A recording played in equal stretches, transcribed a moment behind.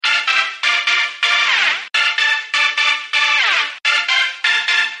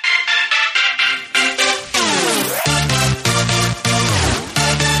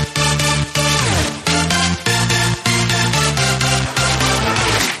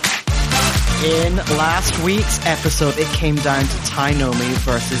In last week's episode, it came down to Tainomi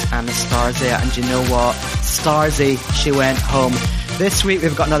versus Anastasia, and you know what? Starzy, she went home. This week,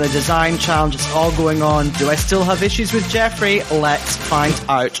 we've got another design challenge. It's all going on. Do I still have issues with Jeffrey? Let's find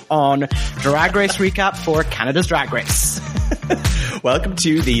out on Drag Race Recap for Canada's Drag Race. Welcome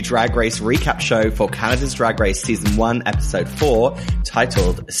to the Drag Race Recap show for Canada's Drag Race Season 1, Episode 4,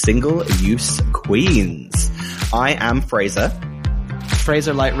 titled Single Use Queens. I am Fraser.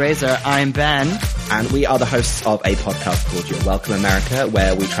 Fraser Light Razor, I'm Ben. And we are the hosts of a podcast called You're Welcome America,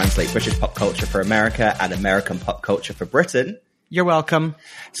 where we translate British pop culture for America and American pop culture for Britain. You're welcome.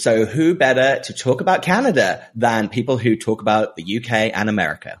 So who better to talk about Canada than people who talk about the UK and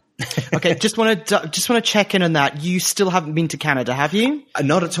America? Okay, just want to check in on that. You still haven't been to Canada, have you?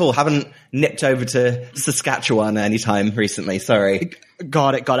 Not at all. Haven't nipped over to Saskatchewan anytime recently. Sorry.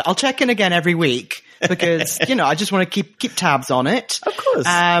 Got it. I'll check in again every week because, I just want to keep tabs on it. Of course.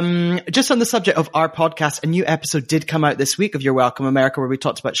 Just on the subject of our podcast, a new episode did come out this week of You're Welcome America, where we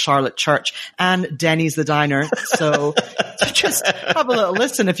talked about Charlotte Church and Denny's the Diner. So just have a little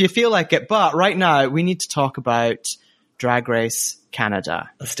listen if you feel like it. But right now, we need to talk about Drag Race Canada.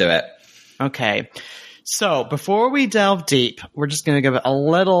 Let's do it. Okay. So before we delve deep, we're just going to give it a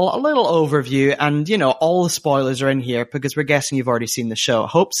little overview, and all the spoilers are in here because we're guessing you've already seen the show.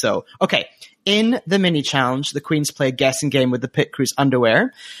 Hope so. Okay. In the mini challenge, the queens play a guessing game with the pit crew's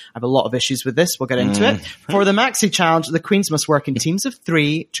underwear. I have a lot of issues with this. We'll get into it. For the maxi challenge, the queens must work in teams of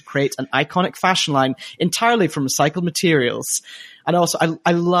 3 to create an iconic fashion line entirely from recycled materials. And also,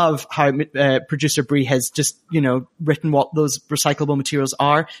 I love how producer Brie has just, written what those recyclable materials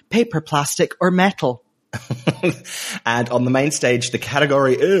are: paper, plastic, or metal. And on the main stage, the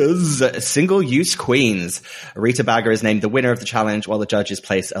category is single-use queens. Rita Baga is named the winner of the challenge, while the judges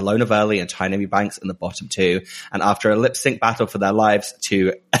place Ilona Verley and Tainomi Banks in the bottom 2. And after a lip-sync battle for their lives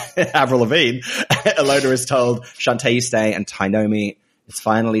to Avril Lavigne, Ilona is told Shantae you stay, and Tainomi is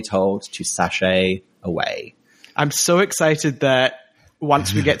finally told to sashay away. I'm so excited that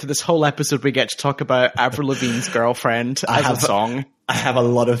once we get to this whole episode, we get to talk about Avril Lavigne's Girlfriend as a song. I have a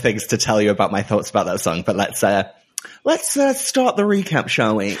lot of things to tell you about my thoughts about that song, but let's start the recap,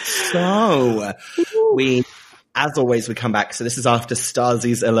 shall we? So, as always, we come back. So this is after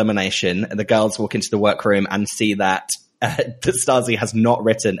Starzy's elimination. The girls walk into the workroom and see that Starzy has not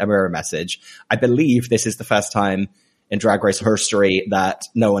written a mirror message. I believe this is the first time in Drag Race history that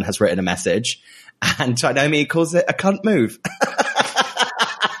no one has written a message. And Tainomi calls it a cunt move.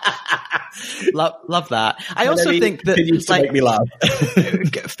 Love that. I also think that continues to make me laugh.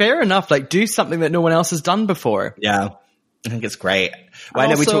 Fair enough. Do something that no one else has done before. Yeah, I think it's great. Well,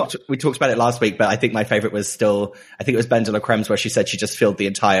 I know we talked about it last week, but I think my favorite was still, I think it was Ben de la Creme's, where she said she just filled the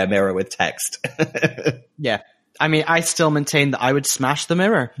entire mirror with text. Yeah. I mean, I still maintain that I would smash the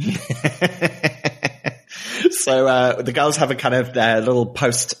mirror. So the girls have a kind of their little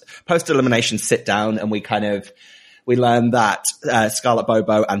post-elimination sit down, and we learn that Scarlett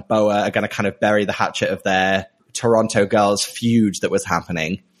Bobo and Boa are going to kind of bury the hatchet of their Toronto girls feud that was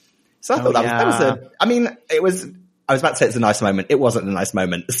happening. So I thought that was I was about to say it's a nice moment. It wasn't a nice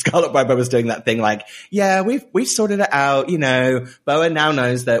moment. Scarlett Bobo was doing that thing like, yeah, we've sorted it out. Boa now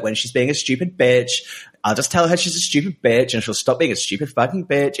knows that when she's being a stupid bitch, I'll just tell her she's a stupid bitch and she'll stop being a stupid fucking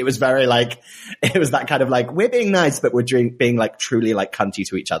bitch. It was very it was that kind of we're being nice, but we're being truly cunty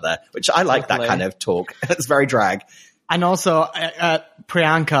to each other, which I like. That kind of talk. It's very drag. And also,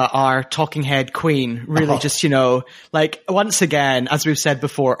 Priyanka, our talking head queen, really just, once again, as we've said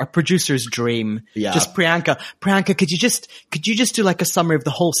before, a producer's dream. Yeah. Just Priyanka, could you just do a summary of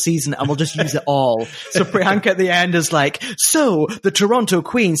the whole season and we'll just use it all? So Priyanka at the end is so the Toronto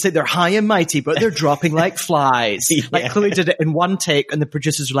Queens say they're high and mighty, but they're dropping like flies. Yeah. Clearly did it in one take, and the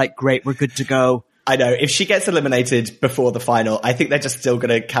producers are great, we're good to go. I know. If she gets eliminated before the final, I think they're just still going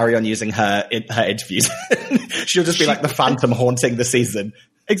to carry on using her in her interviews. She'll just be the Phantom haunting the season.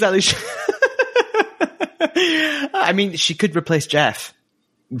 Exactly. I mean, she could replace Jeff.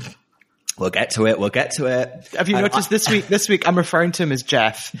 We'll get to it. Have you noticed this week I'm referring to him as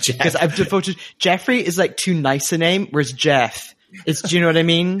Jeff. Because I've devoted Jeffrey is too nice a name, whereas Jeff is, do you know what I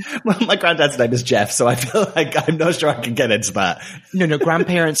mean? Well, my granddad's name is Jeff, so I feel I'm not sure I can get into that. No,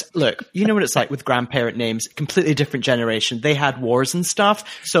 grandparents, look, you know what it's like with grandparent names, completely different generation. They had wars and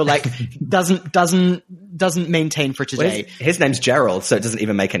stuff, so doesn't maintain for today. Well, his name's Gerald, so it doesn't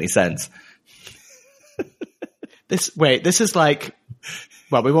even make any sense. This is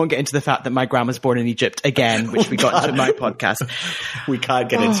well, we won't get into the fact that my grandma's born in Egypt again, which we got into in my podcast. We can't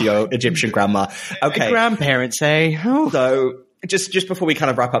get into your Egyptian grandma. Okay. Grandparents, eh? Oh. So just before we kind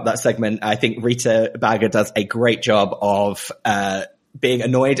of wrap up that segment, I think Rita Baga does a great job of being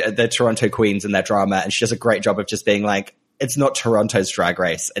annoyed at the Toronto Queens and their drama, and she does a great job of just being like, it's not Toronto's Drag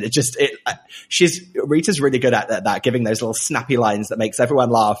Race. And Rita's really good at that, giving those little snappy lines that makes everyone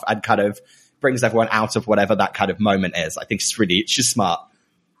laugh and kind of brings everyone out of whatever that kind of moment is. I think she's smart.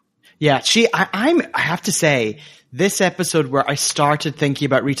 Yeah, I have to say, this episode where I started thinking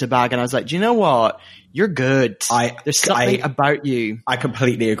about Rita Baga, and I was like, do you know what? You're good. There's something about you. I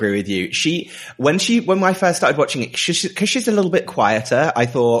completely agree with you. When I first started watching it, because she's a little bit quieter, I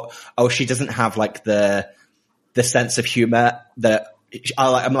thought, oh, she doesn't have like the sense of humor that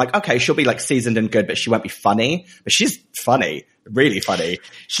I'm like, okay, she'll be like seasoned and good, but she won't be funny. But she's funny, really funny.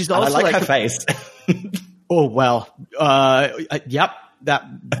 She's also I like her face. Oh, well, yep.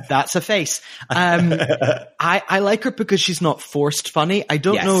 That's a face. I like her because she's not forced funny. I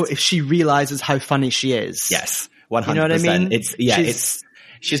don't know if she realizes how funny she is. Yes. 100%. You know what I mean?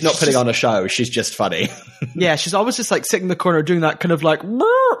 She's not putting on a show. She's just funny. Yeah. She's always just like sitting in the corner doing that kind of like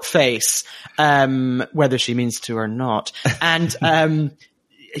face, whether she means to or not. And,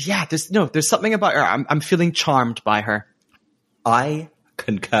 yeah, there's something about her. I'm feeling charmed by her. I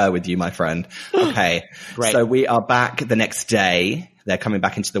concur with you, my friend. Okay. Great. So we are back the next day. They're coming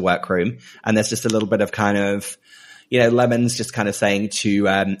back into the workroom, and there's just a little bit of kind of, Lemon's just kind of saying to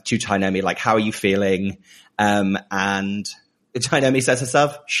Tainomi, like, how are you feeling? And Tainomi says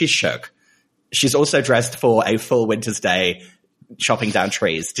herself, she's shook. She's also dressed for a full winter's day, chopping down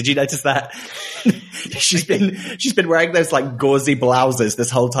trees. Did you notice that? she's been wearing those like gauzy blouses this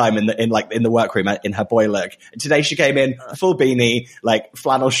whole time in the workroom in her boy look. And today she came in full beanie, like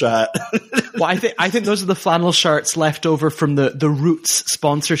flannel shirt. Well, I think those are the flannel shirts left over from the Roots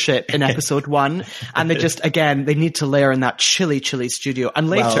sponsorship in episode 1, and they need to layer in that chilly studio. And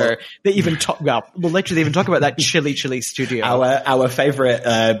later they even talk about that chilly studio. Our favorite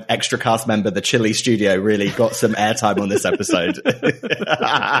extra cast member, the chilly studio, really got some airtime on this episode.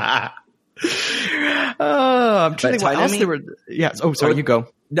 I'm trying to think what else they were. Yeah. Oh, sorry. You go.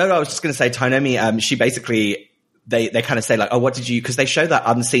 No. I was just going to say, Tainomi. She basically they kind of say like, oh, what did you? Because they show that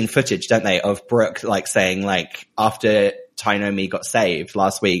unseen footage, don't they, of Brooke like saying like after Tainomi got saved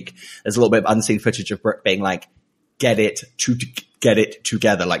last week. There's a little bit of unseen footage of Brooke being like, get it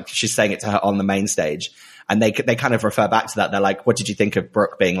together. Like she's saying it to her on the main stage. And they kind of refer back to that. They're like, what did you think of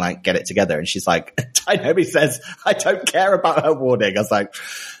Brooke being like, get it together? And she's like, Tainomi says, I don't care about her warning. I was like,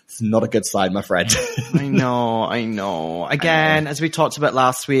 it's not a good sign, my friend. I know. Again, as we talked about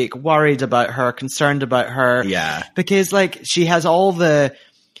last week, worried about her, concerned about her. Yeah. Because like she has all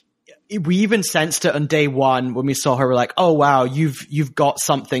we even sensed it on day 1 when we saw her. We're like, oh wow, you've got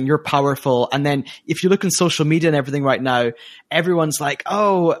something, you're powerful. And then if you look on social media and everything right now, everyone's like,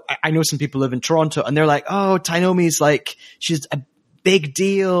 oh, I know some people live in Toronto and they're like, oh, Tainomi's like, she's a big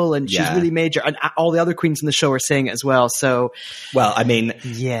deal and she's really major. And all the other queens in the show are saying it as well. So, well, I mean,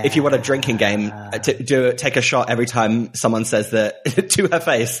 if you want a drinking game, take a shot every time someone says that to her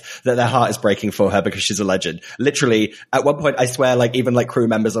face that their heart is breaking for her because she's a legend. Literally, at one point, I swear, like even like crew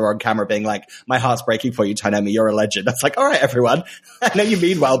members are on camera being like, "My heart's breaking for you, Tainomi. You're a legend." That's like, all right, everyone. I know you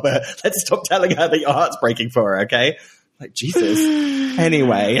mean well, but let's stop telling her that your heart's breaking for her, okay? Like, Jesus.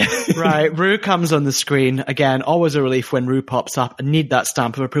 Anyway. Right. Rue comes on the screen. Again, always a relief when Rue pops up. I need that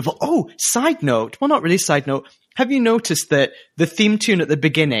stamp of approval. Oh, side note. Well, not really side note. Have you noticed that the theme tune at the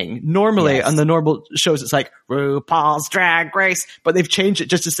beginning, normally on the normal shows, it's like RuPaul's Drag Race, but they've changed it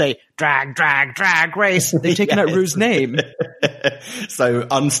just to say drag race. They've taken out Rue's name. So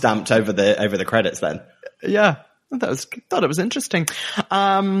unstamped over the credits then. Yeah. Thought it was interesting.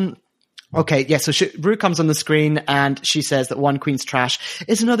 Okay, yeah, so Rue comes on the screen and she says that one queen's trash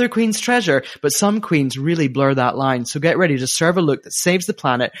is another queen's treasure, but some queens really blur that line. So get ready to serve a look that saves the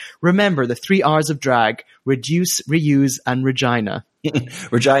planet. Remember the 3 R's of drag: reduce, reuse, and Regina.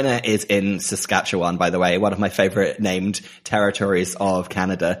 Regina is in Saskatchewan, by the way, one of my favorite named territories of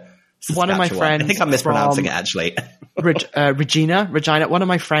Canada. One of my friends, I think I'm mispronouncing it actually. Regina, one of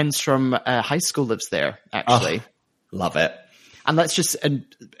my friends from high school lives there, actually. Oh, love it. And let's just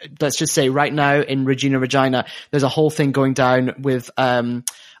say right now in Regina, there's a whole thing going down with a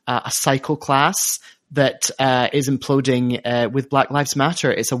cycle class that is imploding with Black Lives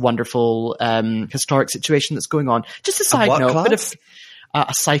Matter. It's a wonderful historic situation that's going on. Just a side note, class? Bit of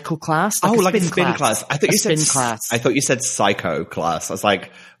a cycle class, like a spin class. I thought you said spin class. I thought you said psycho class. I was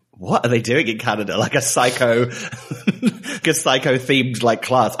like, what are they doing in Canada? Like a psycho themed like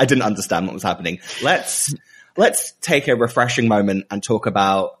class. I didn't understand what was happening. Let's take a refreshing moment and talk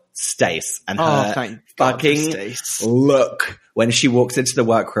about Stace and her fucking look when she walks into the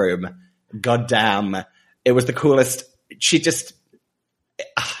workroom. God damn. It was the coolest.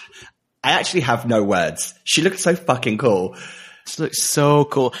 I actually have no words. She looked so fucking cool. This looks so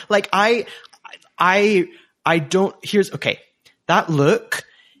cool. Like I don't, that look,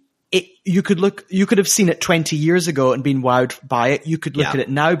 you could have seen it 20 years ago and been wowed by it. You could look at it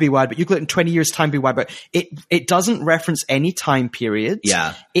now, be wowed, but you could look in 20 years time, be wowed by it. It doesn't reference any time period.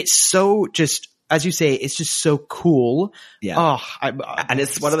 Yeah. It's so just, as you say, it's just so cool. Yeah. And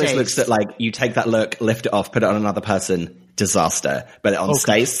it's one of those looks that like you take that look, lift it off, put it on another person, disaster. But on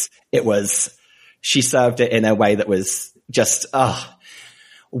Stace, she served it in a way that was just,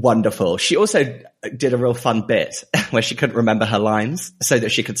 wonderful. She also did a real fun bit where she couldn't remember her lines so that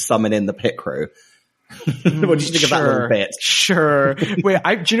she could summon in the pit crew. What did you think of that little bit? Sure. Wait,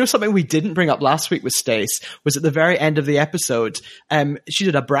 do you know something we didn't bring up last week with Stace? Was at the very end of the episode, she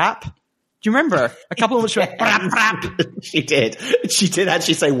did a brap. Do you remember? A couple of them she went, brap, brap. She did. She did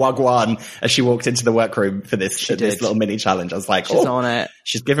actually say wagwan as she walked into the workroom for this little mini challenge. I was like, she's on it.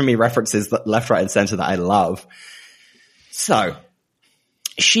 She's giving me references that left, right, and center that I love. So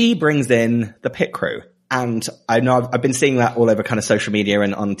she brings in the pit crew. And I know I've been seeing that all over kind of social media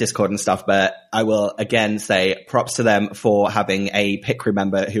and on Discord and stuff, but I will again say props to them for having a pit crew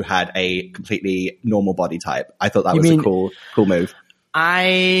member who had a completely normal body type. I thought that was a cool move.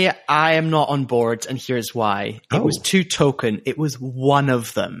 I am not on board, and here's why. It was too token. It was one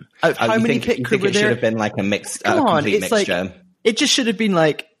of them. How many pit crew were there? It should have been like a mixed, complete mixture. Like, it just should have been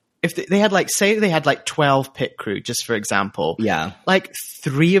like, if they had like, say they had like 12 pit crew, just for example. Yeah. Like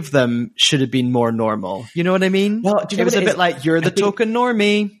 3 of them should have been more normal. You know what I mean? Well, do you know it was a bit like, you're the token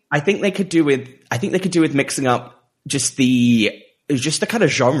normie. I think they could do with mixing up just the kind of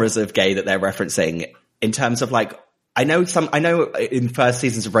genres of gay that they're referencing in terms of like, I know in first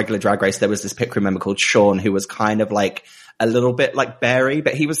seasons of regular Drag Race, there was this pit crew member called Sean who was kind of like a little bit like Barry,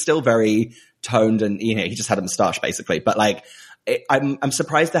 but he was still very toned and, you know, he just had a moustache basically. But like, I'm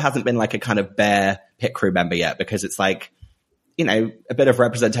surprised there hasn't been like a kind of bare pit crew member yet, because it's like, you know, a bit of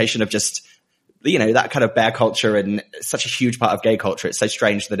representation of just, you know, that kind of bear culture and such a huge part of gay culture. It's so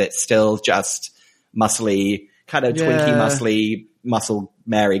strange that it's still just muscly, kind of twinky, muscly, muscle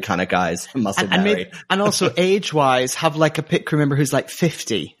Mary kind of guys. And also age-wise, have like a pit crew member who's like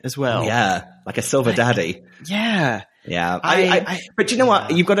 50 as well. Yeah, like a silver daddy. Yeah. Yeah. But you know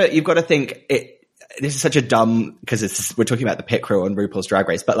what? You've got to think it. This is such a dumb, because we're talking about the pit crew on RuPaul's Drag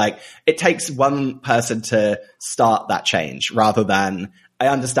Race, but like it takes one person to start that change rather than, I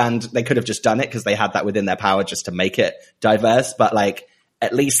understand they could have just done it because they had that within their power just to make it diverse, but like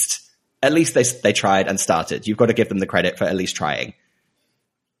at least they tried and started. You've got to give them the credit for at least trying.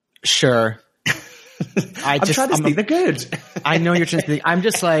 Sure. I'm trying to speak the good. I know you're trying to speak. I'm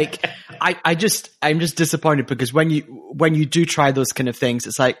just like, I'm just disappointed because when you do try those kind of things,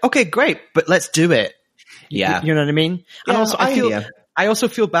 it's like, okay, great, but let's do it. Yeah. You know what I mean? Yeah, and also I also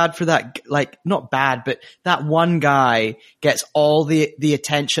feel bad for that, like, not bad, but that one guy gets all the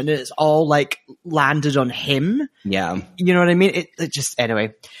attention and it's all like landed on him. Yeah. You know what I mean? It just,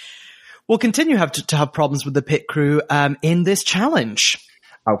 anyway. We'll continue to have problems with the pit crew, in this challenge.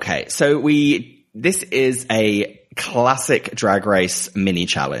 Okay. So this is a classic Drag Race mini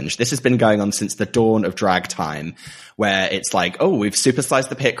challenge. This has been going on since the dawn of drag time, where it's like, oh, we've supersized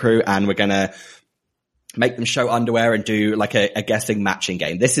the pit crew and we're going to make them show underwear and do like a guessing matching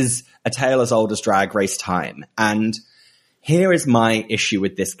game. This is a tale as old as Drag Race time. And here is my issue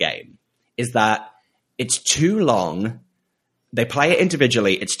with this game, is that it's too long. They play it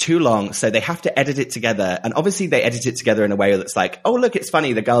individually. It's too long, so they have to edit it together. And obviously they edit it together in a way that's like, oh, look, it's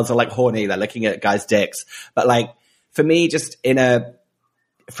funny. The girls are like horny. They're looking at guys' dicks. But like, for me, just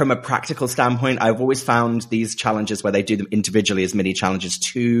from a practical standpoint, I've always found these challenges where they do them individually as mini challenges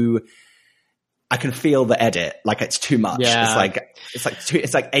I can feel the edit. Like, it's too much. Yeah.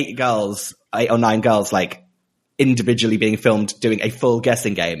 It's like 8 or 9 girls, like, individually being filmed doing a full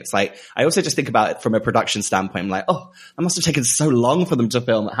guessing game. It's like, I also just think about it from a production standpoint. I'm like, oh, that must have taken so long for them to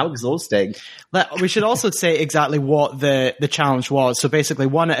film. How exhausting. We should also say exactly what the challenge was. So basically,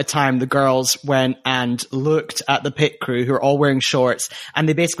 one at a time, the girls went and looked at the pit crew who are all wearing shorts, and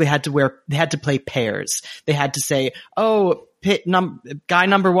they basically had to play pairs. They had to say, oh, guy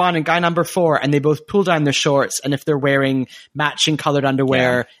number 1 and guy number 4, and they both pull down their shorts, and if they're wearing matching colored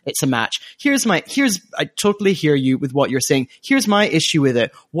underwear, it's a match. I totally hear you with what you're saying. Here's my issue with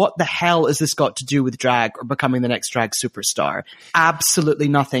it. What the hell has this got to do with drag or becoming the next drag superstar? Absolutely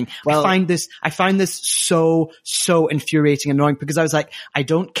nothing. Well, I find this so infuriating and annoying, because I was like, I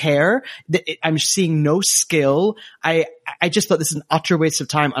don't care. I'm seeing no skill. I just thought this is an utter waste of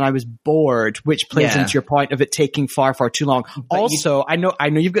time, and I was bored, which plays into your point of it taking far, far too long. But also, I know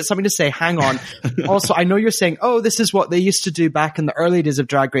you've got something to say. Hang on. Also, I know you're saying, oh, this is what they used to do back in the early days of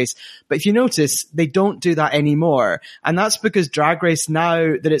Drag Race. But if you notice, they don't do that anymore. And that's because Drag Race, now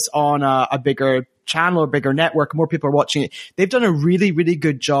that it's on a bigger channel or bigger network, more people are watching it, they've done a really, really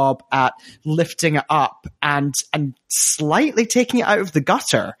good job at lifting it up and slightly taking it out of the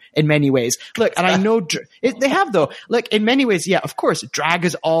gutter in many ways. Look, and I know they have, though. Look, in many ways, yeah, of course, drag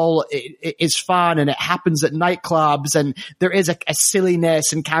is is fun, and it happens at nightclubs, and there is a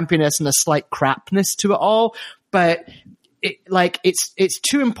silliness and campiness and a slight crapness to it all. But it's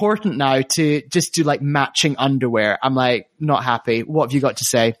too important now to just do like matching underwear. I'm like, not happy. What have you got to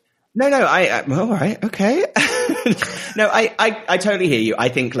say? No, all right, okay. No, I totally hear you. I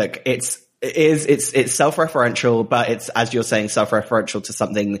think, look, it's self-referential, but it's, as you're saying, self-referential to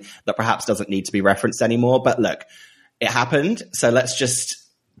something that perhaps doesn't need to be referenced anymore. But look, it happened, so let's just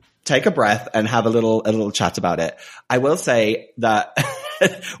take a breath and have a little chat about it. I will say that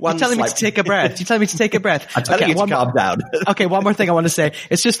You're telling me to take a breath. You're telling me to take a breath. I'm telling you to calm down. Okay, one more thing I want to say.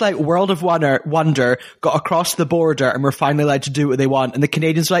 It's just like World of Wonder got across the border and we're finally allowed to do what they want. And the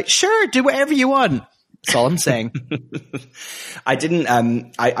Canadians were like, sure, do whatever you want. That's all I'm saying. I didn't,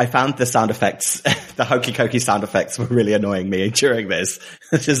 I found the sound effects, the hokey cokey sound effects were really annoying me during this.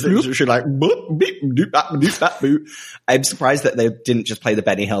 It's just like, boop, beep, doop, bap, doop, bap, boop. I'm surprised that they didn't just play the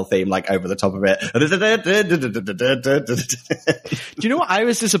Benny Hill theme like over the top of it. Do you know what I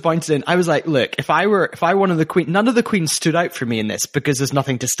was disappointed in? I was like, look, if I were one of the queens, none of the queens stood out for me in this because there's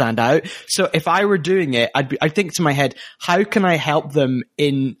nothing to stand out. So if I were doing it, I'd think to my head, how can I help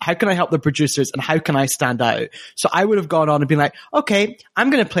the producers, and how can I stand out? So I would have gone on and been like, okay, I'm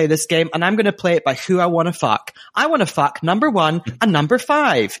going to play this game, and I'm going to play it by who I want to fuck. I want to fuck number 1 and number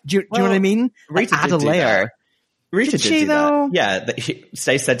 5. Do you know what I mean? Rita add a layer. Rita did do though? That. Yeah.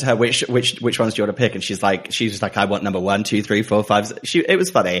 Stace said to her, which ones do you want to pick? And she was like, I want number 1, 2, 3, 4, 5. It was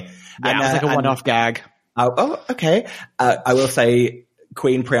funny. Yeah, it was like a one-off gag. Oh, okay. I will say,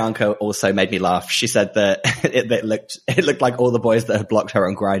 Queen Priyanka also made me laugh. She said that it looked like all the boys that had blocked her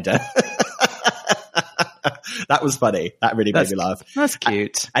on Grindr. That was funny. That really made me laugh. That's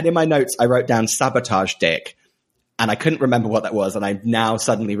cute. And in my notes, I wrote down sabotage dick, and I couldn't remember what that was. And I now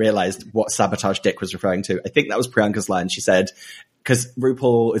suddenly realized what sabotage dick was referring to. I think that was Priyanka's line. She said, because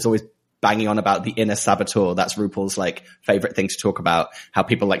RuPaul is always banging on about the inner saboteur. That's RuPaul's like favorite thing to talk about, how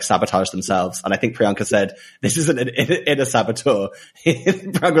people like sabotage themselves. And I think Priyanka said, this isn't an inner saboteur.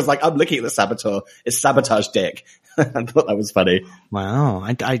 Priyanka was like, I'm looking at the saboteur. It's sabotage dick. I thought that was funny. Wow.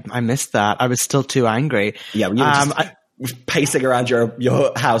 I missed that. I was still too angry. Yeah. You were pacing around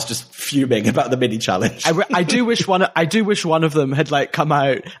your house just fuming about the mini challenge. I do wish one of them had like come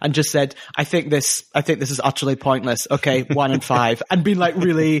out and just said, I think this is utterly pointless. Okay, 1 and 5, and been like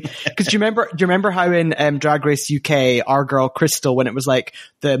really, because do you remember how in Drag Race UK, our girl Crystal, when it was like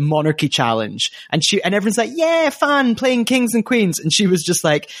the monarchy challenge, and everyone's like, yeah, fun playing kings and queens, and she was just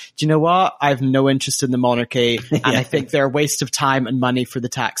like, do you know what? I have no interest in the monarchy, and I think they're a waste of time and money for the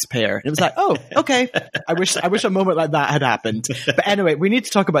taxpayer. And it was like, oh, okay. I wish a moment like that had happened. But anyway, we need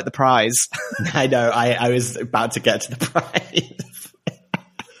to talk about the prize. I know. I was about to get to the prize.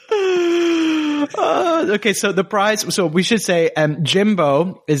 Okay, so the prize, so we should say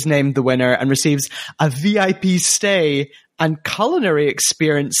Jimbo is named the winner and receives a VIP stay and culinary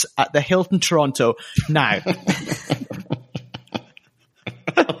experience at the Hilton Toronto. Now,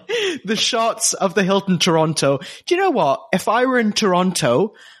 the shots of the Hilton Toronto. Do you know what? If I were in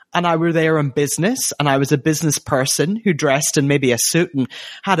Toronto and I were there on business, and I was a business person who dressed in maybe a suit and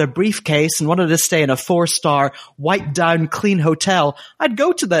had a briefcase and wanted to stay in a 4-star, wiped down, clean hotel, I'd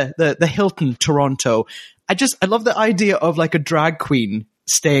go to the Hilton Toronto. I love the idea of like a drag queen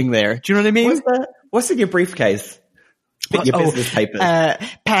staying there. Do you know what I mean? What's in your briefcase? Your business papers,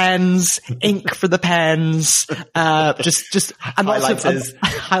 pens, ink for the pens, just and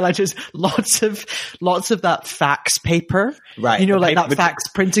highlighters, lots of that fax paper, right? You know, like that fax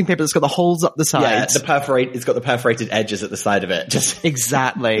printing paper that's got the holes up the sides. Yeah, it's got the perforated edges at the side of it. Just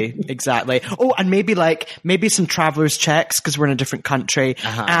exactly. Oh, and maybe some traveler's checks because we're in a different country,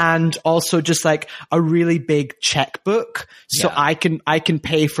 and also just like a really big checkbook, so I can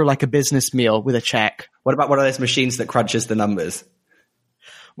pay for like a business meal with a check. What about one of those machines that crunches the numbers?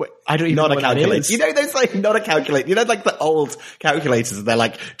 Wait, I don't even know what a calculator. You know, there's like not a calculator. You know, like the old calculators. They're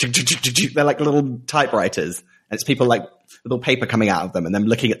like little typewriters, and it's people like little paper coming out of them and them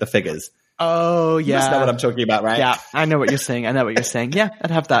looking at the figures. Oh, yeah. You must know what I'm talking about, right? Yeah, I know what you're saying. Yeah,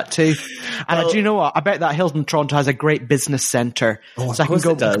 I'd have that too. And do you know what? I bet that Hilton Toronto has a great business center. Oh, so I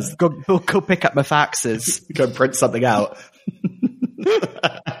can it does. go pick up my faxes. Go print something out.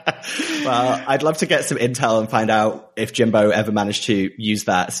 Well, I'd love to get some intel and find out if Jimbo ever managed to use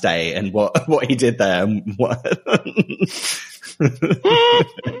that stay and what he did there and what.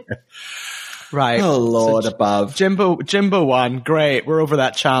 Right. Oh, Lord above. Jimbo won. Great. We're over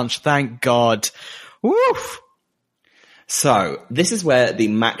that challenge. Thank God. Woof. So this is where the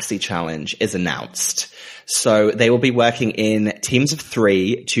Maxi Challenge is announced. So they will be working in teams of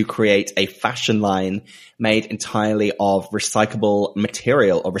 3 to create a fashion line made entirely of recyclable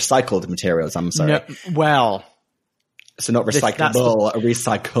material or recycled materials. I'm sorry. No, well, so not recyclable,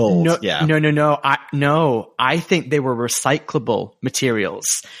 recycled. No, yeah. No. I think they were recyclable materials.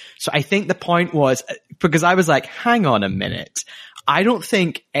 So I think the point was, because I was like, hang on a minute. I don't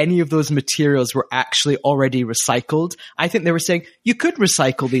think any of those materials were actually already recycled. I think they were saying you could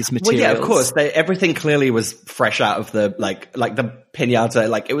recycle these materials. Well, yeah, of course. Everything clearly was fresh out of the, like the pinata,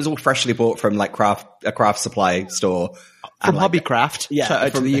 like it was all freshly bought from like a craft supply store. From Hobbycraft. Yeah. Shout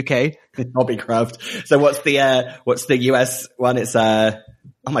out to the UK. Hobbycraft. So what's the US one? It's, oh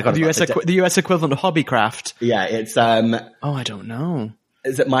my God. The US equivalent of Hobbycraft. Yeah, it's, oh, I don't know.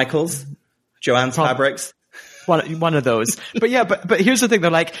 Is it Michael's? Joann's Fabrics? One of those. But yeah, but here's the thing.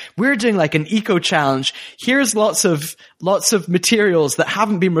 They're like, we're doing like an eco challenge. Here's lots of materials that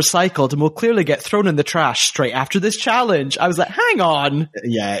haven't been recycled and will clearly get thrown in the trash straight after this challenge. I was like, hang on.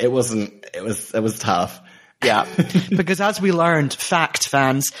 Yeah, it was tough. Yeah. Because as we learned, fact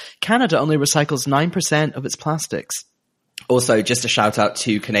fans, Canada only recycles 9% of its plastics. Also, just a shout out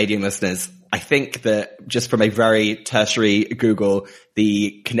to Canadian listeners. I think that just from a very tertiary Google,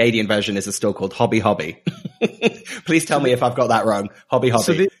 the Canadian version is a store called Hobby Hobby. Please tell me if I've got that wrong. Hobby Hobby.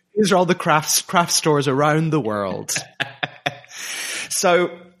 So these are all the craft stores around the world.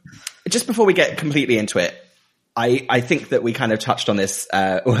 So just before we get completely into it, I think that we kind of touched on this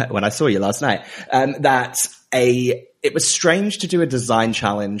when I saw you last night, that it was strange to do a design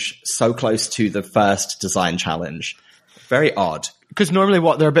challenge so close to the first design challenge. Very odd. Because normally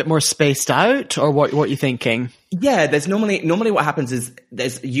they're a bit more spaced out, or what are you thinking? Yeah, there's normally what happens is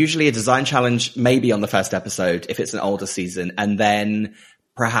there's usually a design challenge maybe on the first episode if it's an older season, and then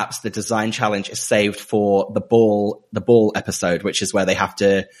perhaps the design challenge is saved for the ball episode, which is where they have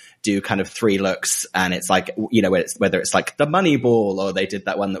to do kind of 3 looks, and it's like, you know, whether it's like the money ball, or they did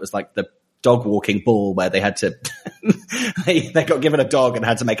that one that was like the dog walking ball where they had to they got given a dog and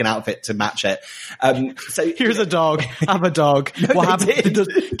had to make an outfit to match it. So here's a dog. I'm a dog. No, what happened?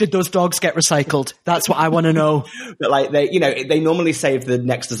 Did those dogs get recycled? That's what I want to know. But like they normally save the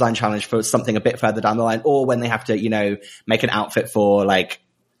next design challenge for something a bit further down the line, or when they have to, make an outfit for like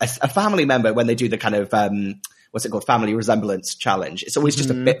a family member when they do the kind of, what's it called? Family resemblance challenge. It's always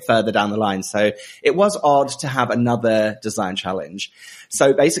just a bit further down the line. So it was odd to have another design challenge.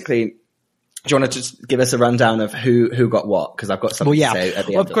 So basically, do you want to just give us a rundown of who got what? Because I've got something to say at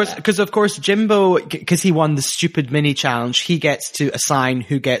the end. Of course, Jimbo, because he won the stupid mini challenge, he gets to assign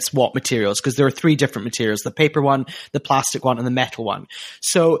who gets what materials, because there are 3 different materials: the paper one, the plastic one, and the metal one.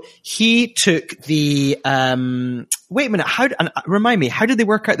 So he took the wait a minute, remind me, how did they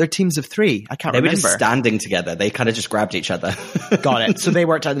work out their teams of 3? I can't remember. They were just standing together. They kind of just grabbed each other. Got it. So they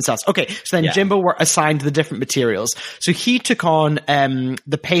worked out themselves. Okay, so then Jimbo were assigned the different materials. So he took on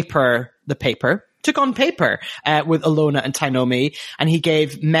took on paper with Alona and Tainomi, and he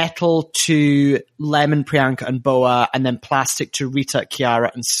gave metal to Lemon, Priyanka, and Boa, and then plastic to Rita,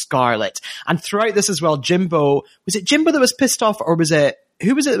 Kiara, and Scarlett. And throughout this as well, was it Jimbo that was pissed off, or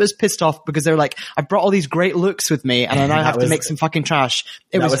who was it that was pissed off because they're like, I brought all these great looks with me and I now have to make some fucking trash.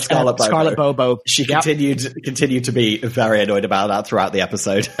 It was Scarlett Bobo. She continued to be very annoyed about that throughout the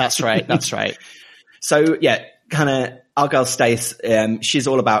episode. That's right. So yeah, kind of our girl Stace, she's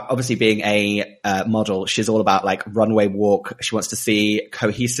all about, obviously being a model, she's all about like runway walk. She wants to see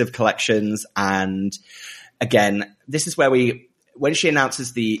cohesive collections. And again, this is where when she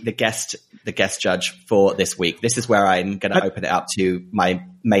announces the guest judge for this week, this is where I'm going to open it up to my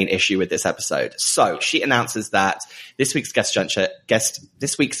main issue with this episode. So she announces that this week's guest judge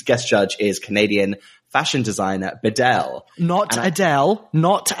is Canadian fashion designer Bedell. Not Adele.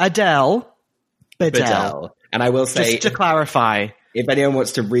 Bedell. And I will say, just to clarify, if anyone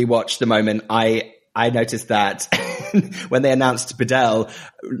wants to rewatch the moment, I noticed that when they announced Bedell,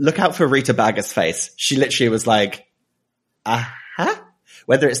 look out for Rita Bagger's face. She literally was like, huh?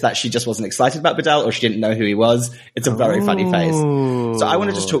 Whether it's that she just wasn't excited about Bedell or she didn't know who he was, it's a very funny face. So I want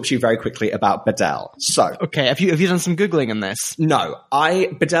to just talk to you very quickly about Bedell. So, okay, have you done some Googling in this? No,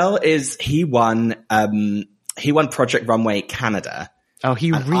 Bedell he won Project Runway Canada. Oh,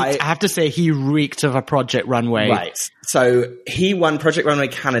 I have to say, he reeked of a Project Runway. Right. So he won Project Runway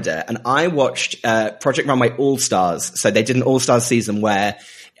Canada, and I watched Project Runway All-Stars. So they did an All-Stars season where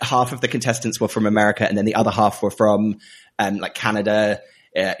half of the contestants were from America, and then the other half were from like Canada.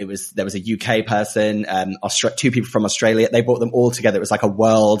 There was a UK person, 2 people from Australia. They brought them all together. It was like a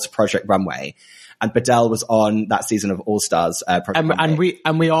world Project Runway. And Bedell was on that season of All-Stars. And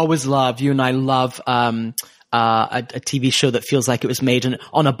we always love, you and I love, a TV show that feels like it was made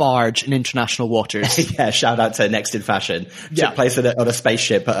on a barge in international waters. Yeah, shout out to Next in Fashion. Took place on a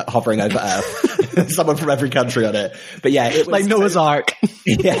spaceship hovering over Earth. Someone from every country on it. But yeah, it was like Noah's Ark.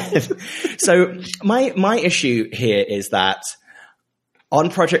 Yeah. So my issue here is that on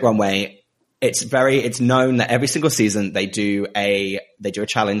Project Runway, it's known that every single season they do a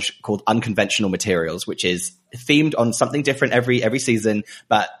challenge called Unconventional Materials, which is themed on something different every season,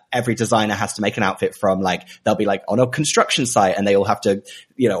 but every designer has to make an outfit from they'll be on a construction site and they all have to,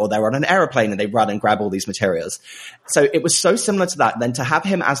 or they're on an airplane and they run and grab all these materials. So it was so similar to that. Then to have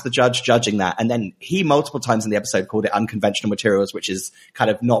him as the judge judging that, and then he multiple times in the episode called it Unconventional Materials, which is kind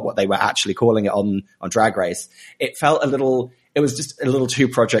of not what they were actually calling it on Drag Race. It was just a little too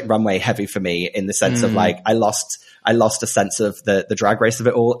Project Runway heavy for me in the sense of I lost a sense of the Drag Race of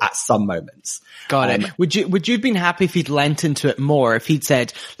it all at some moments. Got it. Would you have been happy if he'd lent into it more? If he'd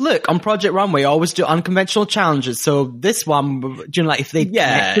said, look, on Project Runway, I always do unconventional challenges. So this one, if they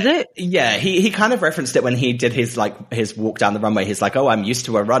connected it? Yeah. He kind of referenced it when he did his walk down the runway. He's like, oh, I'm used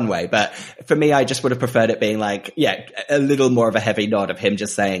to a runway. But for me, I just would have preferred it being a little more of a heavy nod of him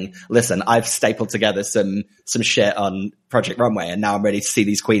just saying, listen, I've stapled together some shit on Project Runway and now I'm ready to see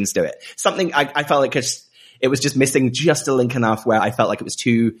these queens do it. Something I felt like it was just missing just a link enough where I felt like it was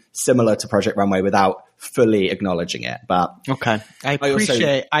too similar to Project Runway without fully acknowledging it. But okay, I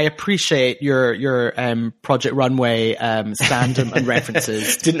appreciate your Project Runway fandom and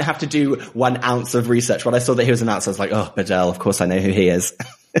references. Didn't have to do 1 ounce of research. When I saw that he was announced, I was like, oh, Bedell, of course I know who he is.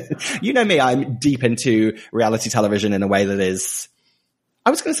 You know me, I'm deep into reality television in a way that is, I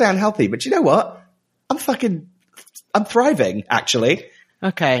was going to say unhealthy, but you know what? I'm thriving, actually.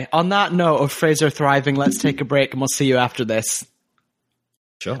 Okay, on that note of Fraser thriving, let's take a break and we'll see you after this.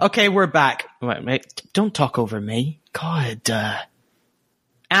 Sure. Okay, we're back. Wait, don't talk over me. God.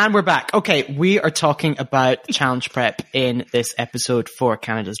 And we're back. Okay, we are talking about challenge prep in this episode for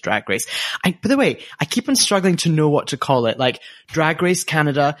Canada's Drag Race. By the way, I keep on struggling to know what to call it. Drag Race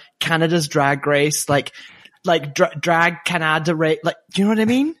Canada, Canada's Drag Race, Drag Canada Race. Do you know what I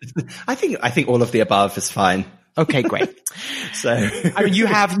mean? I think all of the above is fine. Okay, great. So I mean, you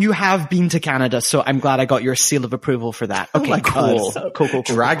have been to Canada, so I'm glad I got your seal of approval for that. Okay, cool. God, cool.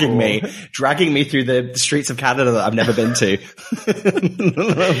 Dragging me through the streets of Canada that I've never been to.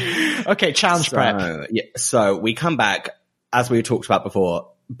 Okay, challenge prep. Yeah, so we come back, as we talked about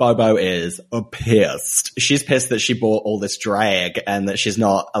before. Bobo is pissed. She's pissed that she bought all this drag and that she's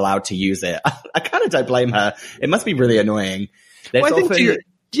not allowed to use it. I kind of don't blame her. It must be really annoying.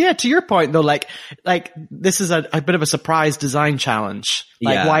 To your point though, this is a bit of a surprise design challenge.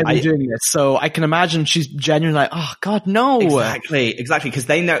 Why are we doing this? So I can imagine she's genuinely oh God, no. Exactly. Cause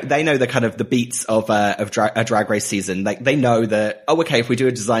they know the kind of the beats of a drag race season. They know that, okay, if we do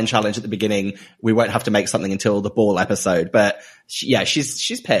a design challenge at the beginning, we won't have to make something until the ball episode. But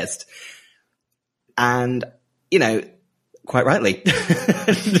she's pissed. And, quite rightly.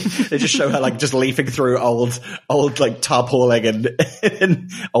 They just show her just leafing through old tarpauling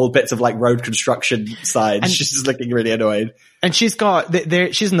and old bits of road construction signs. And she's just looking really annoyed. And she's got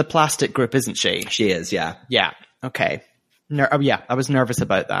she's in the plastic group, isn't she? She is, yeah. Yeah. Okay. I was nervous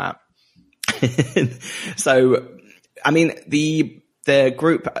about that. So, I mean, the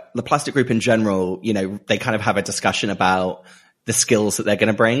group, the plastic group in general, they kind of have a discussion about the skills that they're going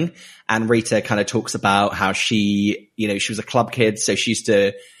to bring. And Rita kind of talks about how she was a club kid, so she used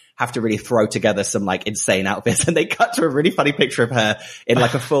to have to really throw together some insane outfits. And they cut to a really funny picture of her in a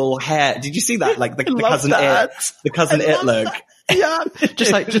full hair. Did you see that? The cousin It look. That. Yeah,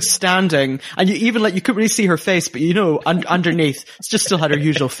 just standing, and you even you couldn't really see her face, but underneath, it's just still had her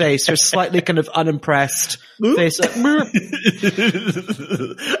usual face, her slightly kind of unimpressed face. I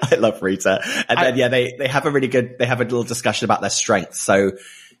love Rita, and then they have a little discussion about their strengths. So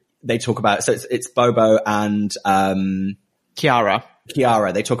they talk about it's Bobo and Kiara.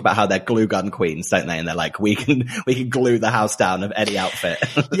 They talk about how they're glue gun queens, don't they? And they're like, we can glue the house down of any outfit.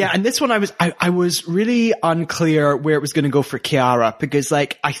 Yeah, and this one I was really unclear where it was going to go for Kiara, because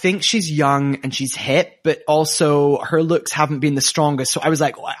like I think she's young and she's hip, but also her looks haven't been the strongest. So I was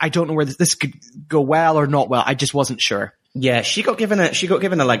like, I don't know where this could go well or not well. I just wasn't sure. Yeah, she got given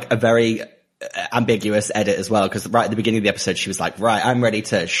a like a very ambiguous edit as well, because right at the beginning of the episode she was like, right, I'm ready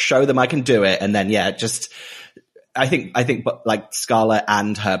to show them I can do it, and then I think like Scarlett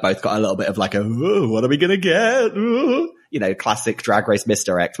and her both got a little bit of like what are we gonna get? Ooh. You know, classic Drag Race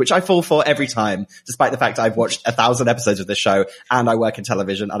misdirect, which I fall for every time, despite the fact I've watched 1,000 episodes of the show and I work in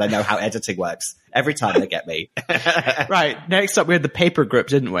television and I know how editing works. Every time they get me. Right. Next up, we had the paper group,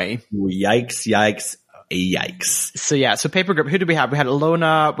 didn't we? Yikes. So paper group, who did we have? We had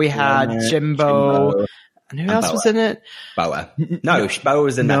Ilona, we had Jimbo. And who else was in it? Boa. No, Boa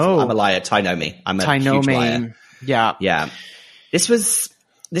was in that. I'm a liar. Tainomi. I'm a huge liar. Yeah. This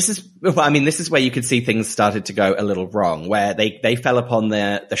is where you could see things started to go a little wrong, where they fell upon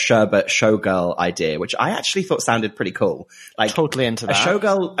the sherbet showgirl idea, which I actually thought sounded pretty cool. Like totally into that.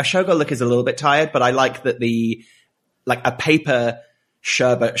 A showgirl look is a little bit tired, but I like that a paper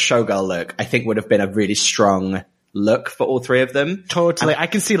sherbet showgirl look, I think would have been a really strong look for all three of them. Totally. I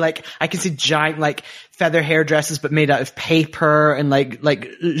can see giant like feather hairdresses but made out of paper, and like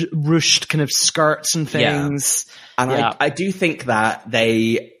ruched kind of skirts and things. Yeah. And I do think that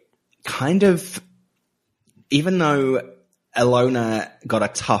they kind of, even though Ilona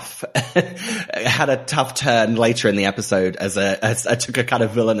had a tough turn later in the episode as took a kind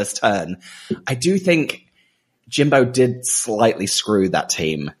of villainous turn, I do think Jimbo did slightly screw that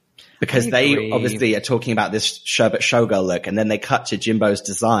team. Because they obviously are talking about this sherbet showgirl look, and then they cut to Jimbo's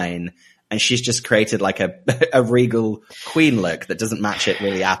design, and she's just created like a regal queen look that doesn't match it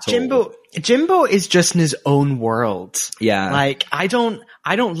really at all. Jimbo is just in his own world. Yeah. Like, I don't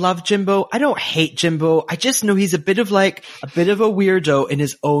love Jimbo. I don't hate Jimbo. I just know he's a bit of a weirdo in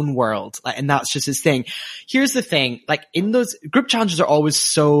his own world. And that's just his thing. Here's the thing. Like, in those group challenges are always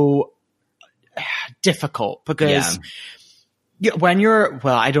so difficult because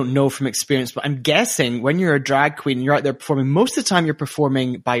I don't know from experience, but I'm guessing when you're a drag queen and you're out there performing, most of the time you're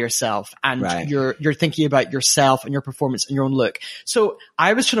performing by yourself, and you're thinking about yourself and your performance and your own look. So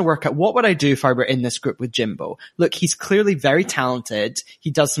I was trying to work out what would I do if I were in this group with Jimbo. Look, he's clearly very talented.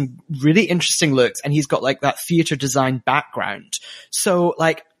 He does some really interesting looks, and he's got like that theater design background. So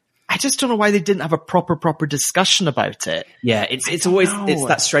like, I just don't know why they didn't have a proper discussion about it. Yeah, it's always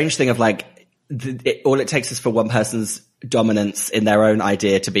that strange thing of like, all it takes is for one person's dominance in their own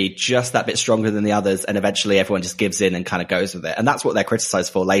idea to be just that bit stronger than the others, and eventually everyone just gives in and kind of goes with it. And that's what they're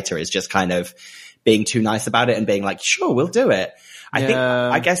criticized for later, is just kind of being too nice about it and being like, sure, we'll do it.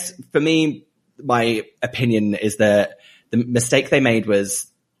 I guess for me, my opinion is that the mistake they made was,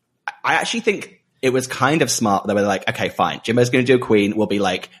 I actually think it was kind of smart. They were like, okay, fine, Jimbo's going to do a queen. We'll be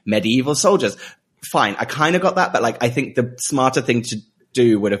like medieval soldiers. Fine. I kind of got that, but like, I think the smarter thing to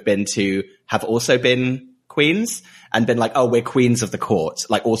do would have been to have also been queens and been like, oh, we're queens of the court,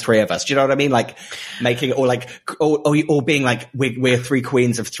 like all three of us. Do you know what I mean? Like making it, or being like, we're three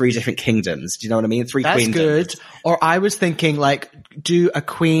queens of three different kingdoms. Do you know what I mean? That's queens. Good. Or I was thinking like, do a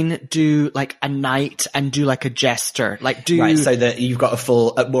queen, do like a knight, and do like a jester. Like right, so that you've got a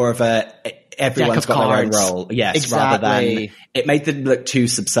full, more of a, everyone's got cards. Their own role. Yes, exactly. Rather than, it made them look too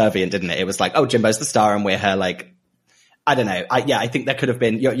subservient, didn't it? It was like, oh, Jimbo's the star and we're her, like, I don't know. I think there could have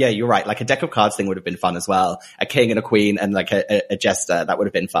been, you're right. Like a deck of cards thing would have been fun as well. A king and a queen and like a jester, that would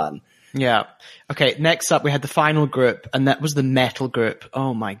have been fun. Yeah. Okay. Next up, we had the final group, and that was the metal group.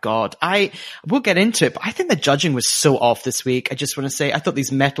 Oh my God. We'll get into it, but I think the judging was so off this week. I just want to say, I thought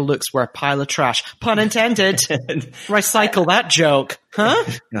these metal looks were a pile of trash. Pun intended. Recycle that joke. Huh?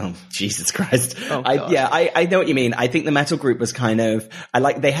 Oh, Jesus Christ. Oh, I know what you mean. I think the metal group was kind of,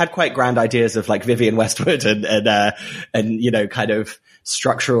 they had quite grand ideas of like Vivienne Westwood and, you know, kind of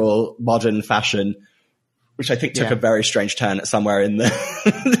structural modern fashion, which I think took a very strange turn at somewhere in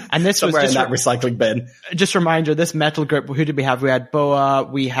the, and this somewhere was in that recycling bin. Just a reminder, this metal group, who did we have? We had Boa,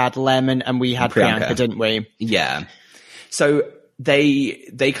 we had Lemon, and we had Priyanka, didn't we? Yeah. So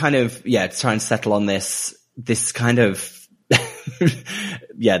they kind of, try and settle on this kind of,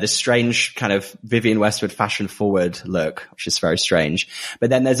 this strange kind of Vivienne Westwood fashion forward look, which is very strange. But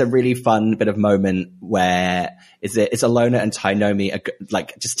then there's a really fun bit of moment where it's Ilona and Tainomi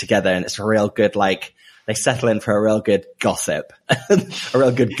like just together, and it's a real good, like, they settle in for a real good gossip, a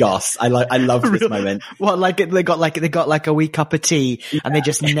real good goss. I loved this moment. Well, like they got like a wee cup of tea, and they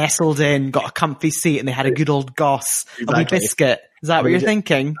just nestled in, got a comfy seat, and they had a good old goss, a wee biscuit. Is that what you're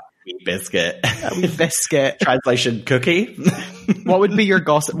thinking? wee biscuit. A wee biscuit. Translation: cookie. What would be your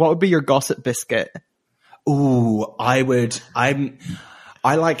gossip biscuit? Ooh, I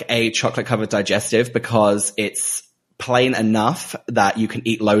like a chocolate covered digestive because it's plain enough that you can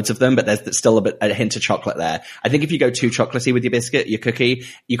eat loads of them, but there's still a hint of chocolate there. I think if you go too chocolatey with your biscuit, your cookie,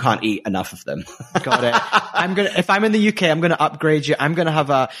 you can't eat enough of them. Got it. If I'm in the UK, I'm going to upgrade you. I'm going to have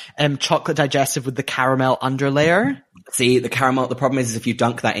a chocolate digestive with the caramel underlayer. See, the caramel, the problem is if you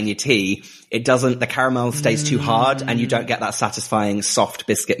dunk that in your tea, the caramel stays too hard and you don't get that satisfying soft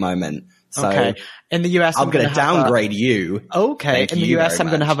biscuit moment. So okay. In the US, I'm going to downgrade you. Okay. In the US, I'm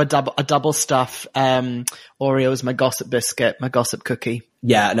going to have a double stuff, Oreos, my gossip biscuit, my gossip cookie.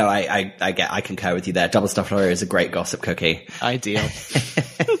 Yeah, no, I concur with you there. Double stuffed Oreo is a great gossip cookie. Ideal.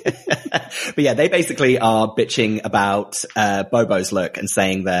 But yeah, they basically are bitching about, Bobo's look and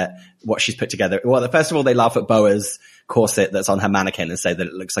saying that what she's put together. Well, first of all, they laugh at Boa's corset that's on her mannequin and say that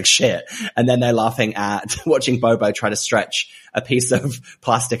it looks like shit. And then they're laughing at watching Bobo try to stretch a piece of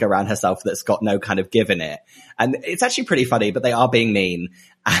plastic around herself that's got no kind of give in it. And it's actually pretty funny, but they are being mean.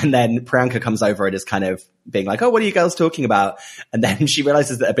 And then Priyanka comes over and is kind of being like, oh, what are you girls talking about? And then she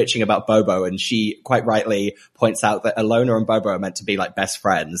realizes that they're bitching about Bobo, and she quite rightly points out that Alona and Bobo are meant to be like best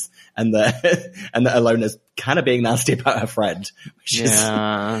friends, and that Alona's kind of being nasty about her friend.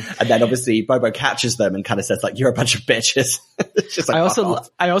 And then obviously Bobo catches them and kind of says like, you're a bunch of bitches. Just like,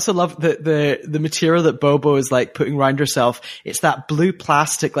 I also love the material that Bobo is like putting around herself. It's that blue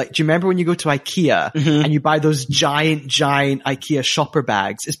plastic. Like, do you remember when you go to IKEA and you buy those giant IKEA shopper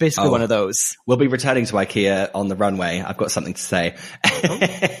bags? It's basically one of those. We'll be returning to IKEA on the runway. I've got something to say.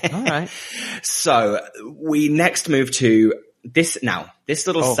 All right. So we next move to this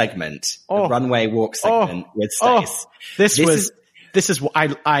little segment, the runway walk segment with Stace.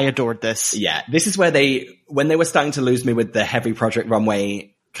 I adored this. Yeah. This is where when they were starting to lose me with the heavy Project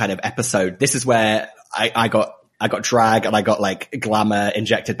Runway kind of episode, this is where I got drag and I got like glamour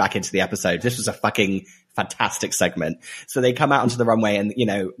injected back into the episode. This was a fucking fantastic segment. So they come out onto the runway and, you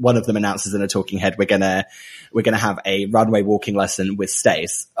know, one of them announces in a talking head, we're gonna have a runway walking lesson with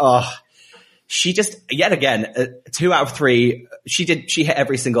Stace. Oh, she just, yet again, 2 out of 3, she hit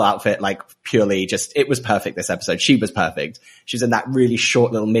every single outfit, like purely just, it was perfect this episode. She was perfect. She's in that really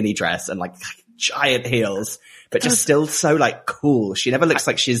short little mini dress and like giant heels, but just still so like cool. She never looks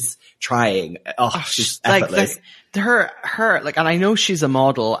like she's trying. Oh, she's effortless. Like, and I know she's a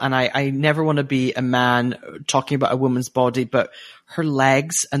model and I never want to be a man talking about a woman's body, but her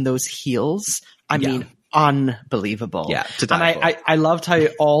legs and those heels, I mean, unbelievable. Yeah. And I loved how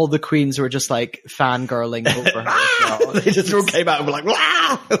all the queens were just like fangirling over her. They just all came out and were like,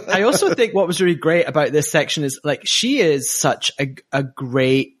 wow! I also think what was really great about this section is like, she is such a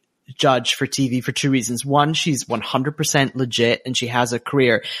great judge for TV for 2 reasons. One, she's 100% legit and she has a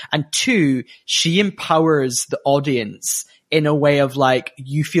career. And 2, she empowers the audience in a way of like,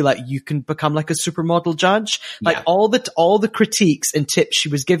 you feel like you can become like a supermodel judge. Like all the critiques and tips she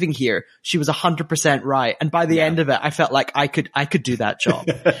was giving here, she was 100% right. And by the end of it, I felt like I could do that job.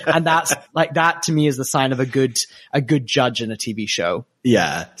 And that's like, that to me is the sign of a good judge in a TV show.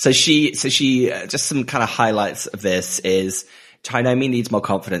 Yeah. So she just some kind of highlights of this is Tainomi needs more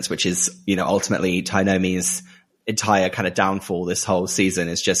confidence, which is, you know, ultimately Tainomi's entire kind of downfall this whole season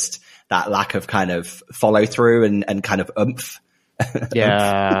is just that lack of kind of follow through and kind of oomph.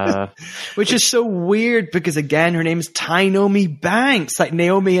 Yeah. Which is so weird because again, her name is Tainomi Banks, like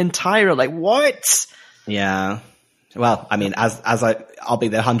Naomi and Tyra. Like what? Yeah. Well, I mean, I'll be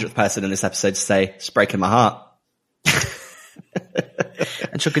the 100th person in this episode to say it's breaking my heart.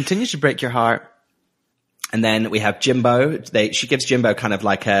 And she'll continue to break your heart. And then we have Jimbo. She gives Jimbo kind of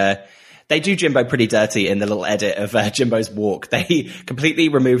like they do Jimbo pretty dirty in the little edit of Jimbo's walk. They completely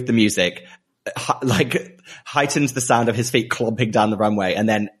removed the music, like heightened the sound of his feet clomping down the runway, and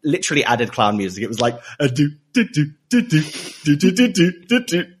then literally added clown music. It was like a do do do do do do do do do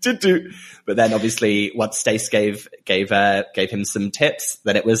do do do. But then obviously once Stace gave him some tips,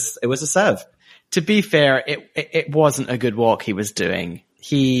 then it was a serve. To be fair, it wasn't a good walk he was doing.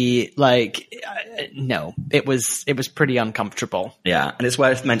 No, it was pretty uncomfortable. Yeah. And it's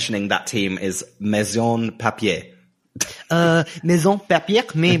worth mentioning that team is Maison Papier. Maison Papier,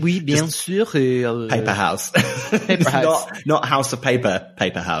 mais oui, bien sûr. Paper House. Paper House. Not House of Paper,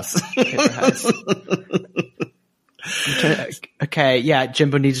 Paper House. Paper House. Okay, yeah,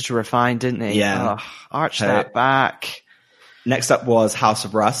 Jimbo needed to refine, didn't he? Yeah. Arch that back. Next up was House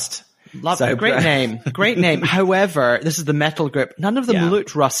of Rust. Great name. Great name. However, this is the metal group. None of them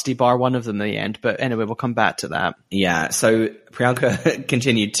looked rusty, bar one of them in the end. But anyway, we'll come back to that. Yeah. So Priyanka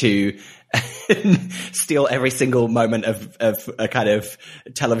continued to steal every single moment of a kind of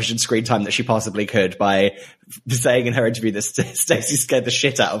television screen time that she possibly could by saying in her interview that Stacey scared the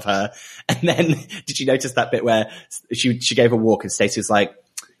shit out of her. And then did you notice that bit where she gave a walk and Stacey was like,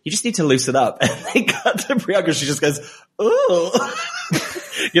 you just need to loosen up. And they cut to Priyanka. She just goes, ooh.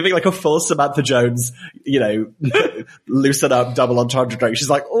 Giving like a full Samantha Jones, loosen up, double entendre drink. She's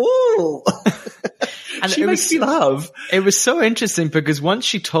like, ooh. And she makes me laugh. It was so interesting because once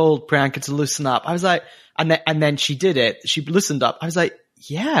she told Priyanka to loosen up, I was like, and then she did it. She loosened up. I was like,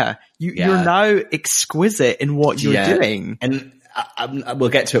 you're now exquisite in what you're doing. And we'll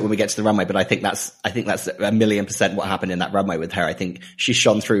get to it when we get to the runway, but I think that's 1,000,000% what happened in that runway with her. I think she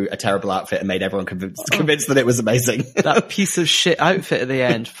shone through a terrible outfit and made everyone convinced that it was amazing. That piece of shit outfit at the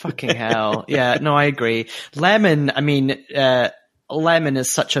end. Fucking hell. Yeah, no, I agree. Lemon is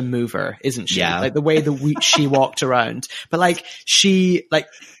such a mover, isn't she? Yeah. Like the way she walked around. But she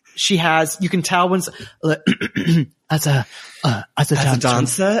has, you can tell when, as a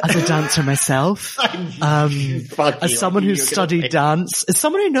dancer myself, as someone who's studied dance, as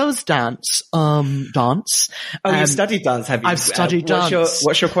someone who knows dance. Oh, you studied dance, have you? I've studied dance.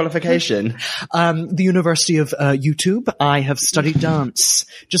 What's your qualification? The University of YouTube. I have studied dance,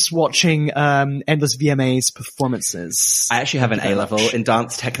 just watching endless VMAs performances. I actually have an A-level in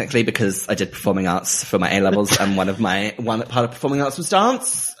dance technically because I did performing arts for my A-levels and one part of performing arts was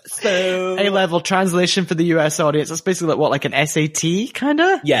dance. So A-level translation for the US audience. That's basically like an SAT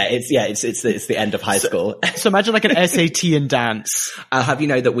kinda? Yeah, it's the end of high school. So imagine like an SAT in dance. I'll have you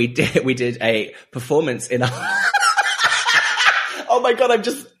know that we did a performance in Oh my god,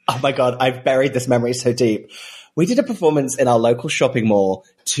 I've buried this memory so deep. We did a performance in our local shopping mall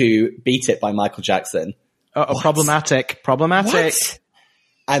to Beat It by Michael Jackson. Problematic. What?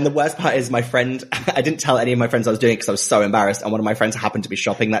 And the worst part is my friend, I didn't tell any of my friends I was doing it because I was so embarrassed. And one of my friends happened to be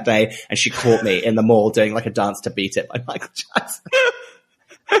shopping that day and she caught me in the mall doing like a dance to Beat It by Michael Jackson.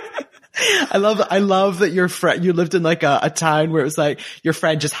 I love that you lived in like a town where it was like your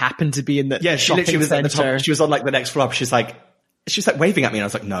friend just happened to be in the she literally was at the top. She was on like the next floor. She's like waving at me and I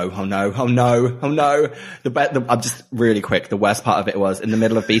was like, no. I'm just really quick. The worst part of it was in the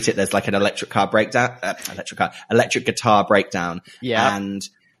middle of Beat It, there's like an electric guitar breakdown. Yeah. And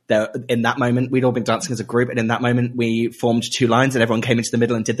in that moment, we'd all been dancing as a group. And in that moment, we formed two lines and everyone came into the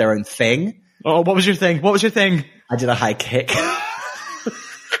middle and did their own thing. Oh, what was your thing? I did a high kick.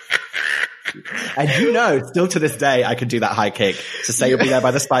 And still to this day, I could do that high kick. So say you'll be there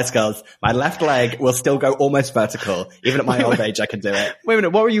by the Spice Girls. My left leg will still go almost vertical. Even at my old age, I can do it. Wait a minute.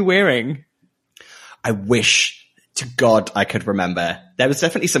 What were you wearing? I wish to God I could remember. There was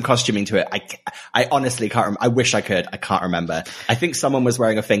definitely some costuming to it. I honestly can't remember. I wish I could. I can't remember. I think someone was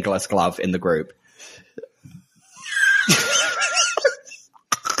wearing a fingerless glove in the group.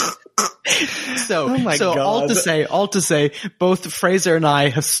 So all to say, both Fraser and I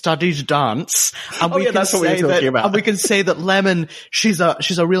have studied dance, and that's what we were talking about. And we can say that Lemon, she's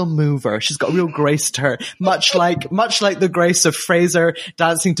a real mover. She's got a real grace to her, much like the grace of Fraser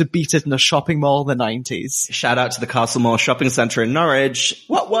dancing to Beat It in a shopping mall in the 90s. Shout out to the Castle Mall Shopping Centre in Norwich.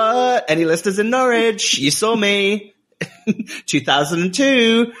 What? Any listeners in Norwich? You saw me.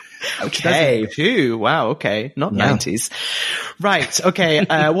 2002. Okay. 2002. Wow. Okay. Not 90s. Right. Okay.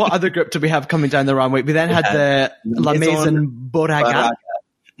 What other group did we have coming down the runway? We then had the La Maison Boraga,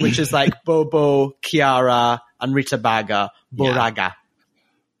 which is like Bobo, Chiara, and Rita Baga. Boraga. Yeah.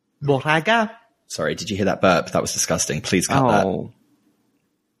 Boraga? Sorry. Did you hear that burp? That was disgusting. Please cut that.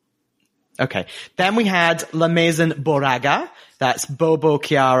 Okay. Then we had La Maison Boraga. That's Bobo,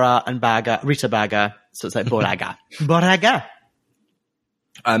 Chiara, and Rita Baga. So it's like Boraga. Boraga.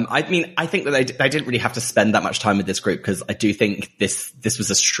 I think that they didn't really have to spend that much time with this group because I do think this was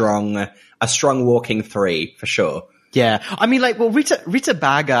a strong walking three for sure. Yeah. Rita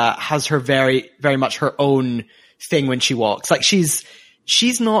Baga has her very, very much her own thing when she walks. Like she's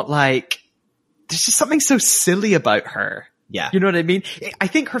not like, there's just something so silly about her. Yeah. You know what I mean? I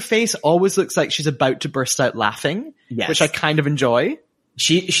think her face always looks like she's about to burst out laughing, which I kind of enjoy.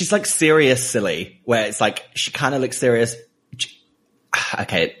 She's like serious silly, where it's like she kind of looks serious.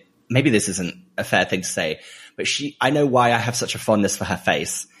 Okay, maybe this isn't a fair thing to say, but I know why I have such a fondness for her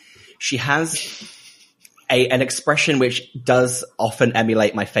face. She has an expression which does often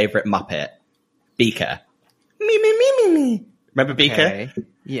emulate my favorite Muppet, Beaker. Me. Remember Beaker? Okay.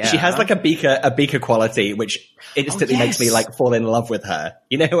 Yeah. She has like a beaker quality, which instantly makes me like fall in love with her.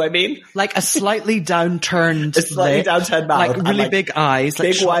 You know what I mean? Like a slightly downturned lip, mouth. Like really big eyes.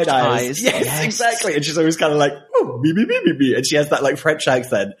 Like big wide eyes. Yes, Yes, exactly. And she's always kind of like, oh, me, me, me, me, me. And she has that like French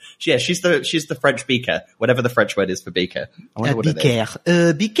accent. She's the French beaker, whatever the French word is for beaker. I wonder what it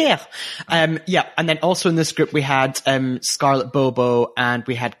is. Beaker. Yeah. And then also in this group we had Scarlet Bobo and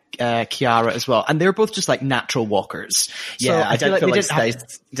we had Kiara as well. And they were both just like natural walkers. Yeah, so I don't feel like they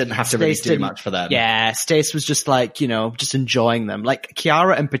Stace didn't have to really do much for them. Yeah, Stace was just like, just enjoying them. Like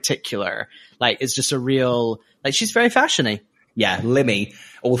Kiara in particular, like is just a real, like she's very fashiony. Yeah, Limmy.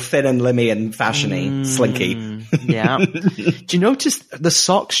 All thin and limmy and fashiony. Slinky. Yeah. Do you notice the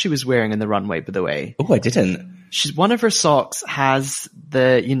socks she was wearing in the runway, by the way? Oh, I didn't. One of her socks has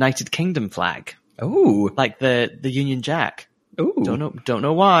the United Kingdom flag. Oh. Like the Union Jack. Ooh. Don't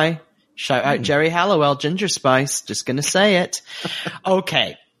know why. Shout out Jerry Halliwell, Ginger Spice. Just gonna say it.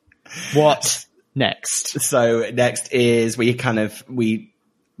 Okay. What next? So next is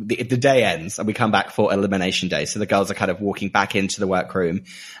the day ends and we come back for elimination day. So the girls are kind of walking back into the workroom,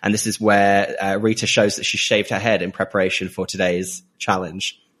 and this is where Rita shows that she shaved her head in preparation for today's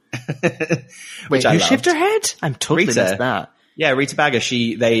challenge. Wait, you shaved her head? I'm totally Rita. missed that. Yeah, Rita Baga,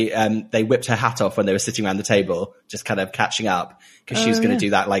 they whipped her hat off when they were sitting around the table, just kind of catching up, because she was going to do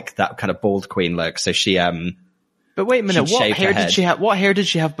that, like, that kind of bald queen look. So she, but wait a minute, what hair did she have? What hair did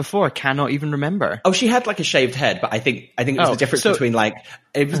she have before? Cannot even remember. Oh, she had like a shaved head, but I think it was the difference between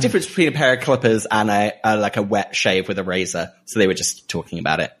the difference between a pair of clippers and a wet shave with a razor. So they were just talking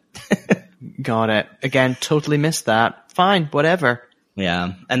about it. Got it. Again, totally missed that. Fine, whatever.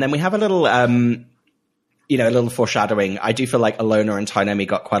 Yeah. And then we have a little, a little foreshadowing. I do feel like Alona and Tainomi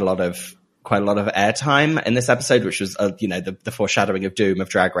got quite a lot of airtime in this episode, which was, the foreshadowing of Doom of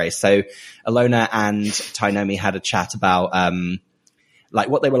Drag Race. So Alona and Tainomi had a chat about, like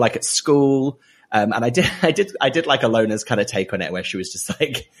what they were like at school. And I did like Alona's kind of take on it, where she was just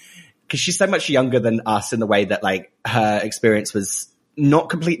like, cause she's so much younger than us in the way that like her experience was not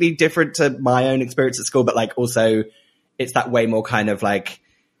completely different to my own experience at school, but like also it's that way more kind of like,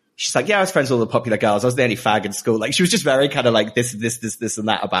 she's like, yeah, I was friends with all the popular girls. I was the only fag in school. Like, she was just very kind of like this and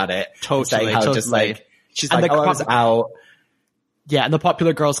that about it. Totally. Just like, she's like, I was out. Yeah, and the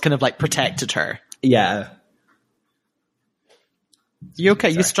popular girls kind of like protected her. Yeah. You okay?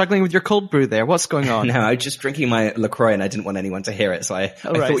 Sorry. You struggling with your cold brew there? What's going on? No, I was just drinking my LaCroix and I didn't want anyone to hear it. So I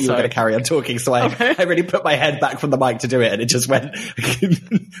thought you were going to carry on talking. So I really put my head back from the mic to do it, and it just went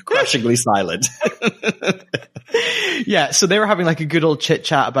crashingly silent. Yeah, so they were having like a good old chit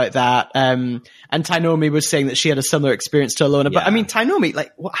chat about that. And Tainomi was saying that she had a similar experience to Alona. But I mean, Tainomi,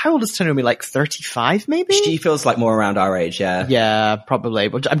 like, how old is Tainomi? Like 35 maybe? She feels like more around our age, yeah. Yeah, probably.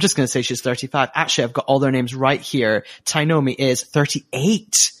 But I'm just going to say she's 35. Actually, I've got all their names right here. Tainomi is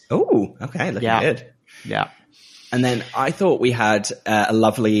 38. Oh, okay. Looking good. Yeah. And then I thought we had a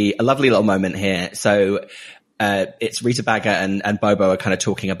lovely little moment here. So, it's Rita Baga and Bobo are kind of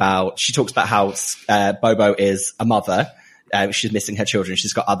talking about, she talks about how, Bobo is a mother. She's missing her children.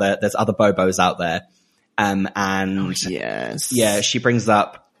 There's other Bobos out there. Yes. Yeah, she brings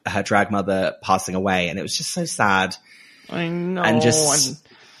up her drag mother passing away, and it was just so sad. I know. And just,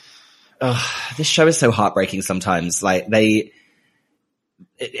 this show is so heartbreaking sometimes. Like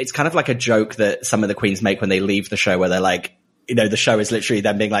it's kind of like a joke that some of the queens make when they leave the show, where they're like, the show is literally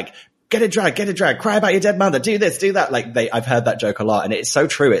them being like, get a drag, cry about your dead mother, do this, do that. Like I've heard that joke a lot, and it's so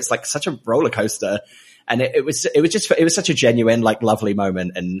true. It's like such a roller coaster. And it was such a genuine, like, lovely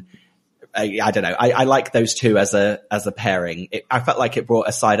moment. And I don't know. I like those two as a pairing. I felt like it brought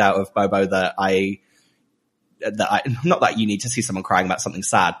a side out of Bobo that I not that you need to see someone crying about something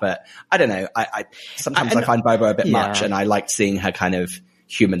sad, but I don't know. I sometimes I find Bobo a bit much, and I liked seeing her kind of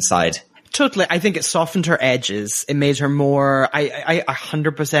human side. Totally. I think it softened her edges. It made her more, I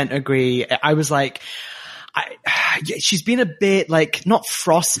 100% agree. I was like, she's been a bit like, not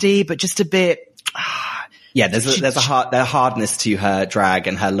frosty, but just a bit, yeah, there's a hardness to her drag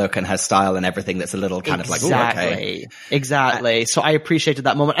and her look and her style and everything that's a little kind of like, oh, okay. Exactly. So I appreciated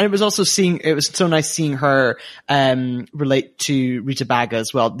that moment. And it was also it was so nice seeing her, relate to Rita Baga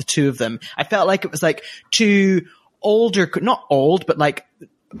as well, the two of them. I felt like it was like two not old, but like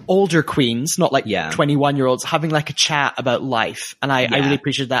older queens, not like 21-year-olds, having like a chat about life. And I really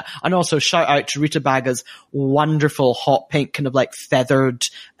appreciated that. And also shout out to Rita Baga's wonderful hot pink kind of like feathered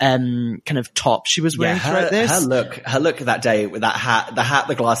kind of top she was wearing throughout this. Her look that day with that hat,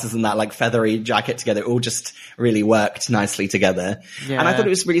 the glasses and that like feathery jacket together, all just really worked nicely together. Yeah. And I thought it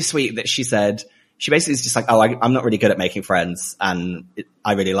was really sweet that she said she basically is just like, oh, I'm not really good at making friends, and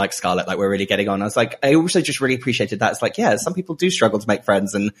I really like Scarlett. Like, we're really getting on. I was like, I also just really appreciated that. It's like, yeah, some people do struggle to make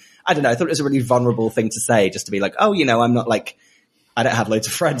friends, and I don't know. I thought it was a really vulnerable thing to say, just to be like, oh, I'm not like, I don't have loads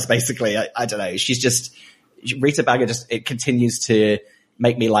of friends. Basically, I don't know. Rita Baga it continues to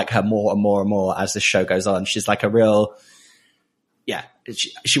make me like her more and more and more as this show goes on. She's like a real,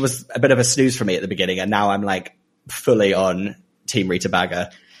 she was a bit of a snooze for me at the beginning, and now I'm like fully on Team Rita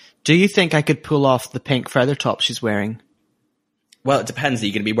Baga. Do you think I could pull off the pink feather top she's wearing? Well, it depends. Are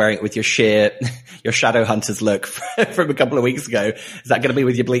you going to be wearing it with your Shadowhunters look from a couple of weeks ago? Is that going to be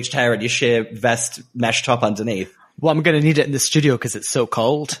with your bleached hair and your sheer vest mesh top underneath? Well, I'm going to need it in the studio because it's so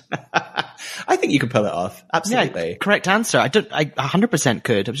cold. I think you could pull it off. Absolutely. Yeah, correct answer. I 100%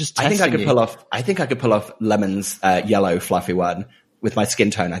 could. I was just testing I think I could pull off Lemon's yellow fluffy one with my skin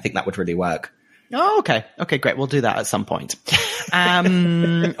tone. I think that would really work. Oh, okay. Okay, great. We'll do that at some point.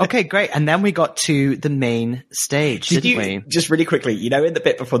 Okay, great. And then we got to the main stage, didn't we? Just really quickly, in the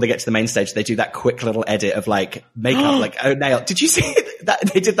bit before they get to the main stage, they do that quick little edit of like makeup, like, oh, nail. Did you see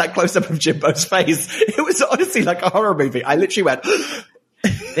that? They did that close up of Jimbo's face. It was honestly like a horror movie. I literally went,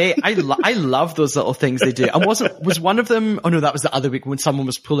 I love those little things they do. And was one of them, oh no, that was the other week when someone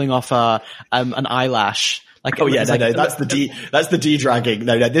was pulling off an eyelash. Like, oh yeah, no, that's the de-dragging.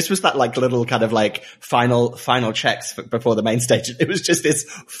 No, this was that like little kind of like final checks before the main stage. It was just this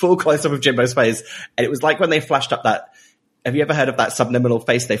full close up of Jimbo's face. And it was like when they flashed up have you ever heard of that subliminal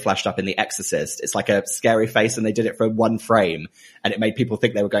face they flashed up in The Exorcist? It's like a scary face, and they did it for one frame, and it made people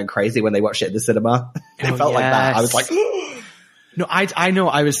think they were going crazy when they watched it in the cinema. And it felt like that. I was like, no, I know.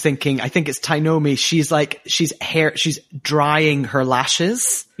 I was thinking, I think it's Tainomi. She's drying her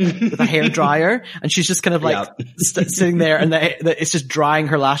lashes with a hair dryer, and she's just kind of like sitting there, and it's just drying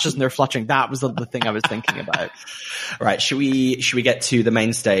her lashes, and they're fluttering. That was the thing I was thinking about. Right. Should we get to the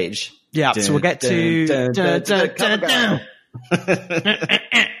main stage? Yeah. So we'll get to.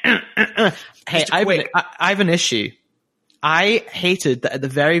 Hey, I have an issue. I hated that at the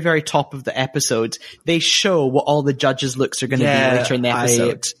very, very top of the episode, they show what all the judges' looks are going to be later in the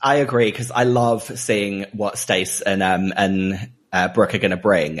episode. I agree, because I love seeing what Stace and Brooke are going to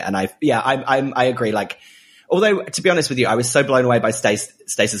bring. And I agree. Like, although to be honest with you, I was so blown away by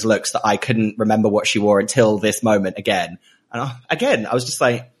Stace's looks that I couldn't remember what she wore until this moment again. And I was just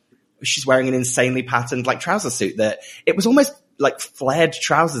like, she's wearing an insanely patterned like trouser suit that it was almost like flared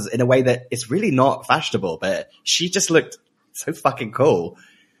trousers in a way that it's really not fashionable, but she just looked so fucking cool.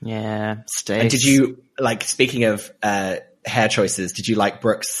 Yeah, Stace. And did you, like, speaking of hair choices, did you like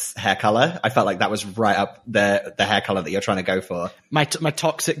Brooke's hair color? I felt like that was right up the hair color that you're trying to go for. My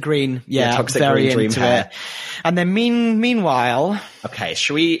toxic green. Yeah, toxic very green dream into hair. it. And then meanwhile. Okay,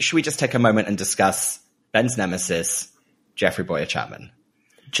 should we just take a moment and discuss Ben's nemesis, Jeffrey Boyer Chapman?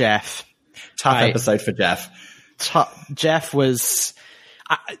 Jeff. Tough episode for Jeff. Jeff was...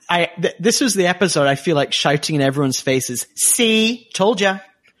 this was the episode I feel like shouting in everyone's faces, see, told ya.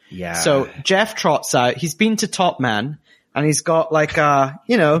 Yeah. So Jeff trots out. He's been to Top Man, and he's got like a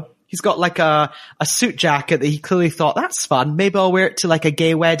suit jacket that he clearly thought, that's fun. Maybe I'll wear it to like a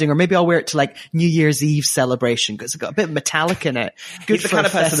gay wedding, or maybe I'll wear it to like New Year's Eve celebration, because it's got a bit of metallic in it. Good He's the for kind a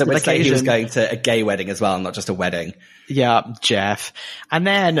of person that would festive say he was occasion. going to a gay wedding as well, not just a wedding. Yeah, Jeff. And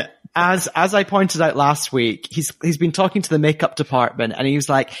then, as I pointed out last week, he's been talking to the makeup department, and he was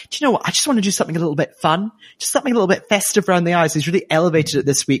like, do you know what? I just want to do something a little bit fun. Just something a little bit festive around the eyes. He's really elevated it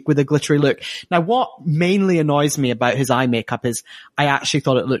this week with a glittery look. Now, what mainly annoys me about his eye makeup is I actually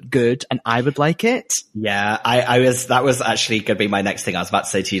thought it looked good, and I would like it. Yeah, that was actually going to be my next thing. I was about to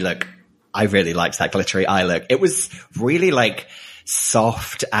say to you, look, I really liked that glittery eye look. It was really like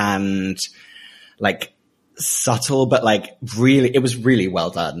soft and like subtle, but like really, it was really well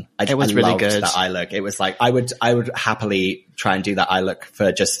done. It was really good. That eye look. It was like, I would happily try and do that eye look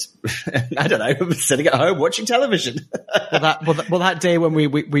for just, I don't know, sitting at home watching television. well, that day when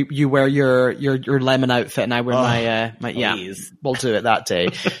you wear your lemon outfit and I wear my we'll do it that day.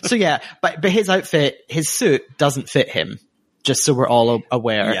 So yeah, but his outfit, his suit doesn't fit him. Just so we're all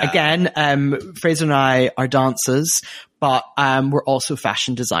aware. Yeah. Again, Fraser and I are dancers, but we're also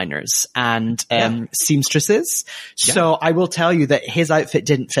fashion designers and seamstresses. Yeah. So I will tell you that his outfit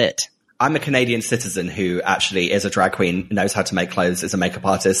didn't fit. I'm a Canadian citizen who actually is a drag queen, knows how to make clothes, is a makeup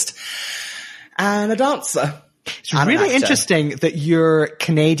artist, and a dancer. It's really interesting that you're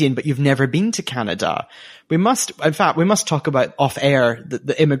Canadian, but you've never been to Canada. We must talk about off air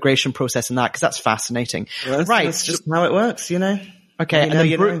the immigration process and that, because that's fascinating. Well, right. That's just how it works, you know? Okay. And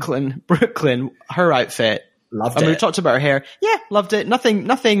then Brooklyn, her outfit. Loved it. We talked about her hair. Yeah, loved it.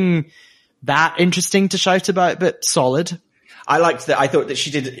 Nothing that interesting to shout about, but solid. I liked that. I thought that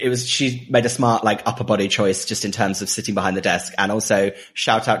she made a smart, like, upper body choice just in terms of sitting behind the desk. And also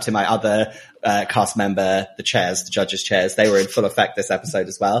shout out to my other cast member, the judges' chairs. They were in full effect this episode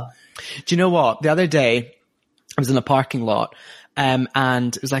as well. Do you know what? The other day I was in a parking lot, and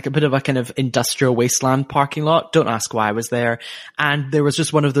it was like a bit of a kind of industrial wasteland parking lot. Don't ask why I was there. And there was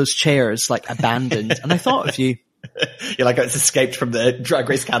just one of those chairs, like, abandoned. And I thought of you. You're like, it's escaped from the Drag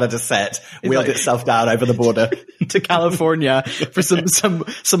Race Canada set, wheeled itself down over the border to California for some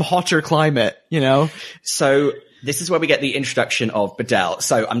hotter climate, you know? So this is where we get the introduction of Bedell.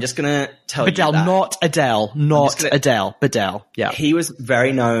 So I'm just going to tell you Bedell, not Adele, Adele, Bedell. Yeah. He was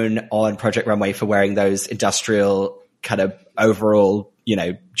very known on Project Runway for wearing those industrial kind of overall, you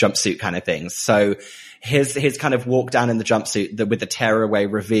know, jumpsuit kind of things. So his kind of walk down in the jumpsuit with the tearaway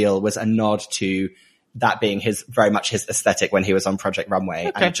reveal was a nod to that being very much his aesthetic when he was on Project Runway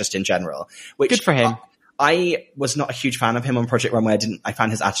and just in general. Which good for him. I was not a huge fan of him on Project Runway. I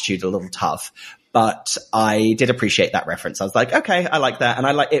found his attitude a little tough, but I did appreciate that reference. I was like, okay, I like that. And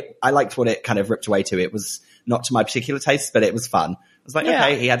I liked what it kind of ripped away to. It was not to my particular taste, but it was fun. I was like,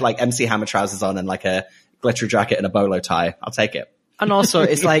 okay, he had like MC Hammer trousers on and like a glittery jacket and a bolo tie. I'll take it. And also,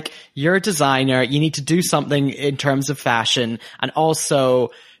 it's like, you're a designer. You need to do something in terms of fashion. And also,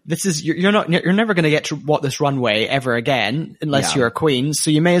 you're never going to get to walk this runway ever again unless you're a queen.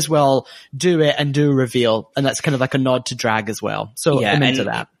 So you may as well do it and do a reveal. And that's kind of like a nod to drag as well. So I'm into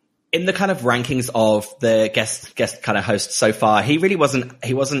that. In the kind of rankings of the guest kind of hosts so far, he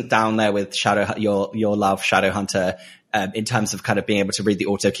wasn't down there with your love, Shadowhunter, in terms of kind of being able to read the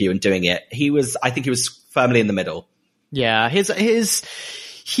auto cue and doing it. I think he was firmly in the middle. Yeah.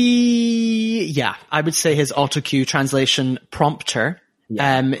 I would say his auto cue translation prompter.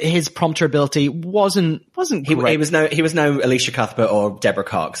 Yeah. His prompter ability wasn't great. He was no Alicia Cuthbert or Deborah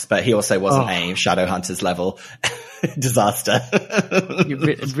Cox, but he also wasn't a Shadowhunters level disaster. You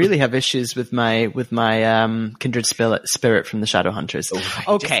really have issues with my kindred spirit from the Shadowhunters.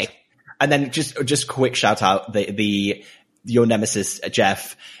 Okay. And then just quick shout out your nemesis,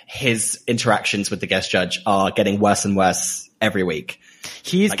 Jeff. His interactions with the guest judge are getting worse and worse every week.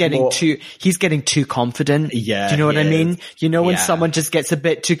 He's getting too confident. Yeah. Do you know what I mean? You know, when someone just gets a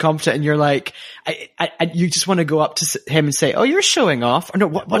bit too confident and you're like, you just want to go up to him and say, oh, you're showing off. Or no,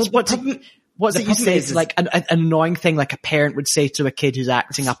 what's it you say? It's like an annoying thing like a parent would say to a kid who's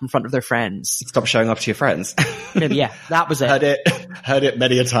acting up in front of their friends. Stop showing off to your friends. Maybe, yeah, that was it. Heard it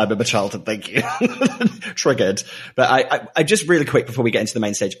many a time in my childhood. Thank you. Triggered. But I just really quick before we get into the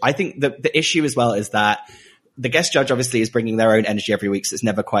main stage, I think the issue as well is that the guest judge obviously is bringing their own energy every week, so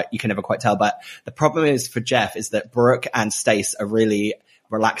you can never quite tell. But the problem is for Jeff is that Brooke and Stace are really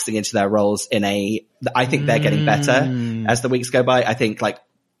relaxing into their roles I think they're getting better as the weeks go by. I think like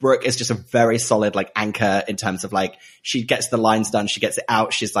Brooke is just a very solid like anchor in terms of like, she gets the lines done, she gets it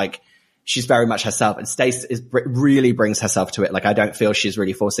out. She's very much herself, and Stace really brings herself to it. Like, I don't feel she's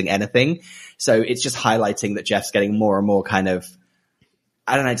really forcing anything. So it's just highlighting that Jeff's getting more and more kind of,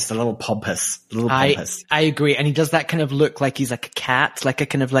 I don't know, just a little pompous. I agree. And he does that kind of look like he's like a cat, like a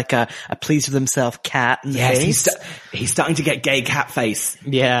kind of like a pleased with himself cat in the face. He's starting to get gay cat face.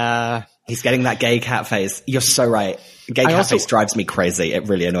 Yeah. He's getting that gay cat face. You're so right. Gay cat face drives me crazy. It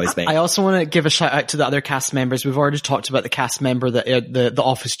really annoys me. I also want to give a shout out to the other cast members. We've already talked about the cast member, the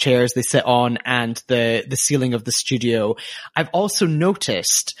office chairs they sit on and the ceiling of the studio. I've also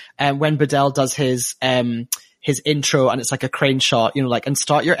noticed when Bedell does his intro and it's like a crane shot, you know, like, and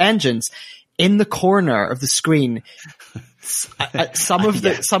start your engines, in the corner of the screen, some of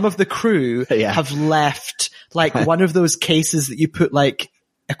the crew have left like one of those cases that you put like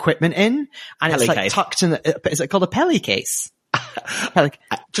equipment in, and it's like tucked in. Is it called a Pelly case?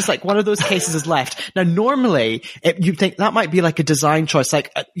 Just like one of those cases is left. Now, normally you'd think that might be like a design choice.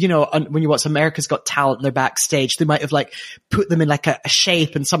 Like, you know, when you watch America's Got Talent and they're backstage, they might have like put them in like a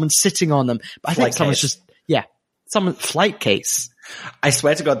shape and someone's sitting on them. But I think someone's flight case. I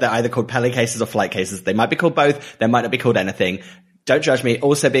swear to God, they're either called Pelly cases or flight cases. They might be called both. They might not be called anything. Don't judge me.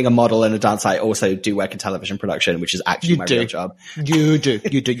 Also, being a model and a dancer, I also do work in television production, which is actually my real job. You do.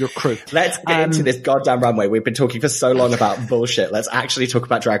 Your crew. Let's get into this goddamn runway. We've been talking for so long about bullshit. Let's actually talk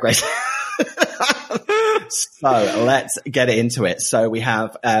about Drag Race. So let's get into it. So we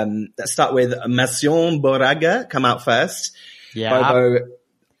have, let's start with Mission Boraga come out first. Yeah. Bobo,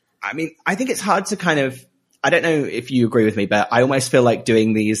 I mean, I think it's hard to kind of, I don't know if you agree with me, but I almost feel like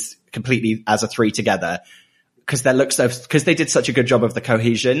doing these completely as a three together because they did such a good job of the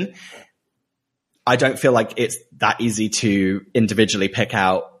cohesion. I don't feel like it's that easy to individually pick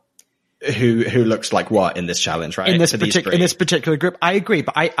out who looks like what in this challenge, right? In this particular group, I agree.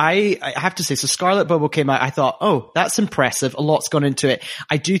 But I have to say, so Scarlet Bobo came out, I thought, oh, that's impressive. A lot's gone into it.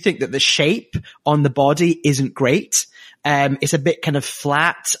 I do think that the shape on the body isn't great. It's a bit kind of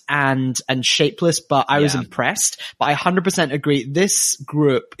flat and shapeless, but I was impressed. But I 100% agree. This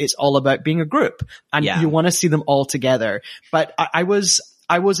group is all about being a group, and you want to see them all together. But I was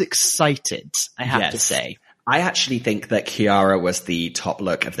excited, I have to say. I actually think that Kiara was the top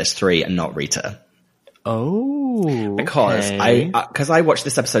look of this three and not Rita. Oh, because I watched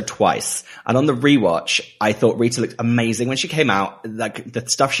this episode twice, and on the rewatch, I thought Rita looked amazing when she came out. Like the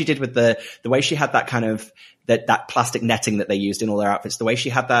stuff she did with the way she had that kind of that plastic netting that they used in all their outfits, the way she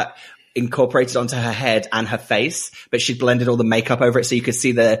had that incorporated onto her head and her face, but she blended all the makeup over it so you could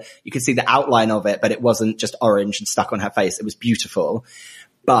see the outline of it, but it wasn't just orange and stuck on her face. It was beautiful.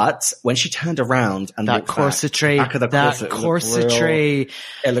 But when she turned around and that corsetry, back of the corset, it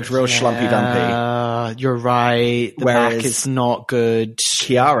looked real schlumpy dumpy. You're right. The back is not good.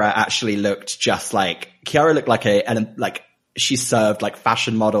 Kiara actually looked just like like she served like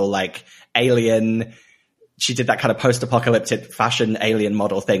fashion model, like alien. She did that kind of post-apocalyptic fashion alien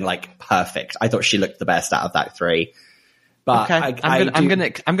model thing, like perfect. I thought she looked the best out of that three. But okay. I'm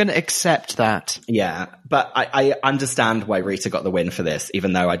gonna accept that. Yeah, but I understand why Rita got the win for this,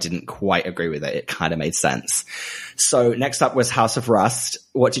 even though I didn't quite agree with it. It kind of made sense. So next up was House of Rust.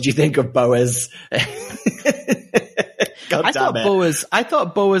 What did you think of Boa's? I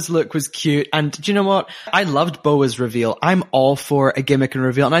thought Boa's look was cute, and do you know what? I loved Boa's reveal. I'm all for a gimmick and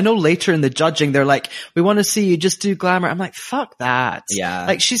reveal, and I know later in the judging they're like, we want to see you just do glamour. I'm like, fuck that. Yeah,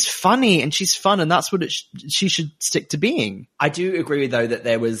 like she's funny and she's fun, and that's what she should stick to being. I do agree though that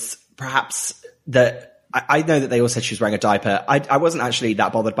there was perhaps that. I know that they all said she was wearing a diaper. I wasn't actually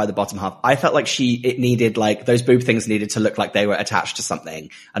that bothered by the bottom half. I felt like it needed, like, those boob things needed to look like they were attached to something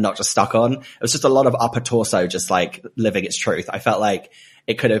and not just stuck on. It was just a lot of upper torso just, like, living its truth. I felt like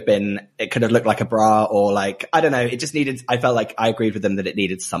it could have looked like a bra, or like, I don't know. I felt like I agreed with them that it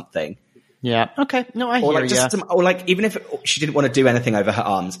needed something. Yeah. Okay. No, I hear you. Or like, even if she didn't want to do anything over her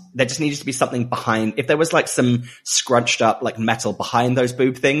arms, there just needed to be something behind. If there was like some scrunched up, like, metal behind those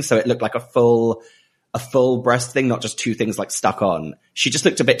boob things, so it looked like a full breast thing, not just two things like stuck on. She just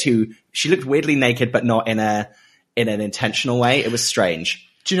looked she looked weirdly naked, but not in an intentional way. It was strange.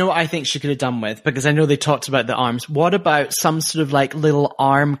 Do you know what I think she could have done with? Because I know they talked about the arms. What about some sort of like little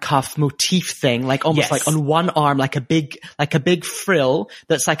arm cuff motif thing? Like almost like on one arm, like a big frill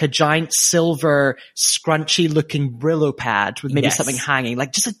that's like a giant silver scrunchy looking Brillo pad with maybe something hanging,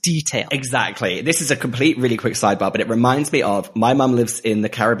 like just a detail. Exactly. This is a really quick sidebar, but it reminds me of my mum lives in the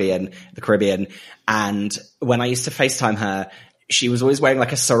Caribbean, and when I used to FaceTime her, she was always wearing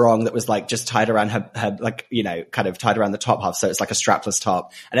like a sarong that was like just tied around her like, you know, kind of tied around the top half. So it's like a strapless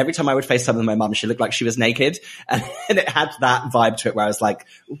top. And every time I would FaceTime with my mum, she looked like she was naked. And it had that vibe to it where I was like,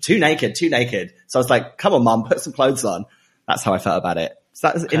 too naked. So I was like, come on, mum, put some clothes on. That's how I felt about it. Is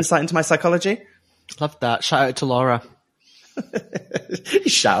that insight into my psychology? Love that. Shout out to Laura.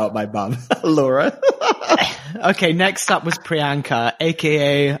 Shout out my mum, Laura. Okay. Next up was Priyanka,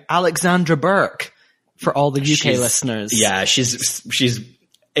 aka Alexandra Burke. For all the UK listeners. Yeah, she's,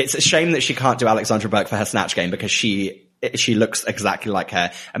 it's a shame that she can't do Alexandra Burke for her Snatch Game, because she looks exactly like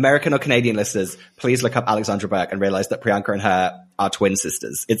her. American or Canadian listeners, please look up Alexandra Burke and realize that Priyanka and her are twin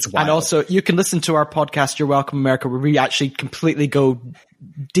sisters. It's wild. And also, you can listen to our podcast, You're Welcome America, where we actually completely go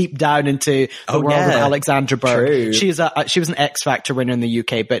deep down into the world of Alexandra Burke. True. She was an X Factor winner in the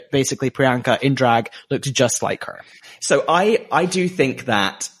UK, but basically Priyanka in drag looks just like her. So I do think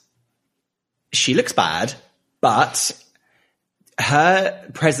that she looks bad, but her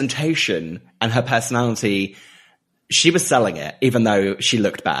presentation and her personality, she was selling it, even though she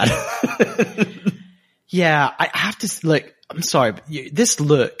looked bad. Yeah, I have to look. I'm sorry, but this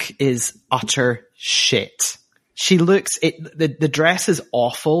look is utter shit. She looks the dress is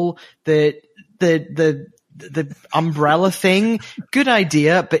awful. The umbrella thing, good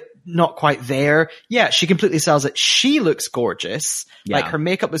idea, but not quite there. Yeah, she completely sells it. She looks gorgeous. Yeah. Like her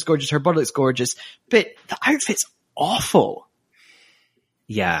makeup is gorgeous, her body looks gorgeous, but the outfit's awful.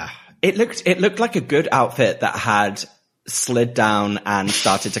 Yeah. It looked like a good outfit that had slid down and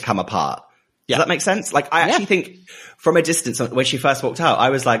started to come apart. Does that make sense? Like, I actually think from a distance, when she first walked out,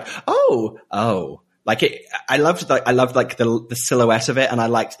 I was like, oh. Like I loved like the silhouette of it, and I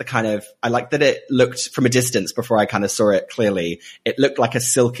liked that it looked from a distance before I kind of saw it clearly. It looked like a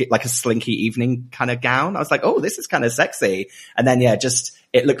slinky evening kind of gown. I was like, oh, this is kind of sexy. And then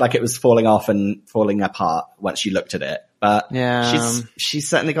it looked like it was falling off and falling apart once you looked at it. But she's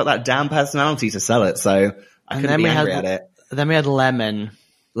certainly got that damn personality to sell it. So I couldn't be angry at it. Then we had Lemon.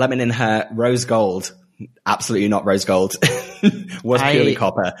 Lemon in her rose gold. Absolutely not rose gold. Was purely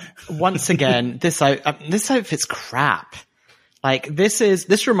copper. Once again, this outfit's crap. Like,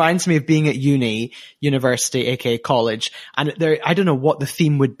 this reminds me of being at university, aka college, and I don't know what the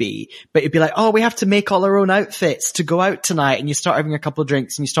theme would be, but it'd be like, oh, we have to make all our own outfits to go out tonight, and you start having a couple of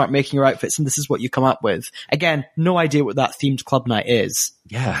drinks and you start making your outfits, and this is what you come up with. Again, no idea what that themed club night is.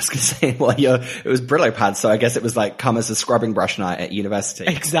 Yeah, I was going to say, well, it was Brillo pads, so I guess it was like come as a scrubbing brush night at university.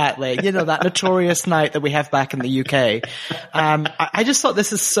 Exactly. You know, that notorious night that we have back in the UK. I just thought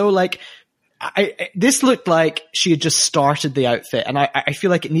this is so like, this looked like she had just started the outfit, and I feel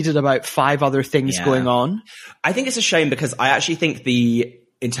like it needed about 5 other things going on. I think it's a shame because I actually think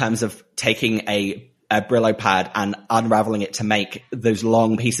in terms of taking a Brillo pad and unraveling it to make those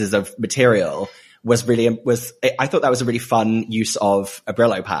long pieces of material I thought that was a really fun use of a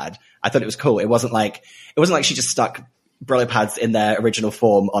Brillo pad. I thought it was cool. It wasn't like she just stuck Brillo pads in their original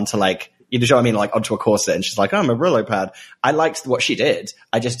form onto like, you know what I mean? Like onto a corset, and she's like, oh, I'm a Brillo pad. I liked what she did.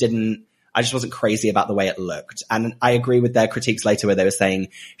 I just wasn't crazy about the way it looked. And I agree with their critiques later where they were saying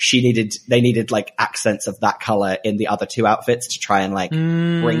they needed like accents of that color in the other 2 outfits to try and like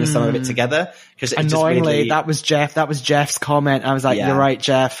bring some of it together. Cause annoyingly, that was Jeff's comment. I was like, You're right,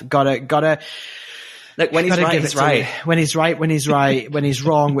 Jeff. Gotta. Look, when he's right, he's right. When he's right, when he's right. When he's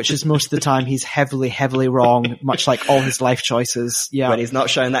wrong, which is most of the time, he's heavily, heavily wrong, much like all his life choices. Yeah. When he's not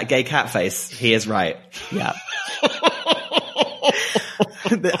showing that gay cat face, he is right. Yeah.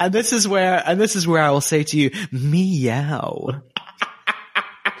 And this is where I will say to you, meow.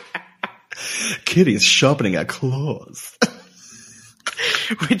 Kitty's sharpening her claws.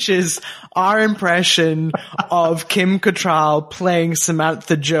 Which is our impression of Kim Cattrall playing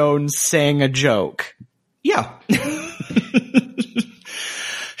Samantha Jones saying a joke. Yeah.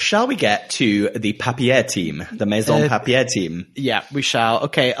 Shall we get to the Papier team, the Maison Papier team? Yeah, we shall.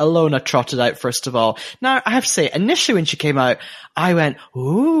 Okay, Ilona trotted out first of all. Now, I have to say, initially when she came out, I went,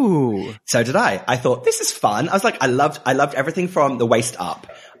 ooh. So did I. I thought, this is fun. I was like, I loved everything from the waist up.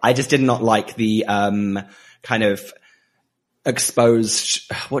 I just did not like the kind of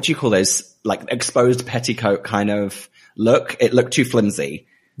exposed, what do you call those? Like exposed petticoat kind of look. It looked too flimsy.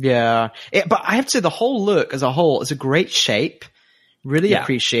 Yeah. But I have to say, the whole look as a whole is a great shape. Really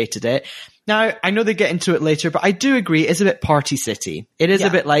appreciated it. Now, I know they get into it later, but I do agree it's a bit Party City. It is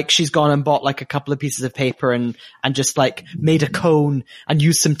a bit like she's gone and bought like a couple of pieces of paper and just like made a cone and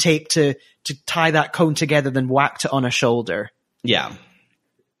used some tape to tie that cone together, then whacked it on her shoulder. Yeah.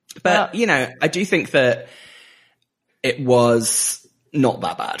 But, you know, I do think that it was not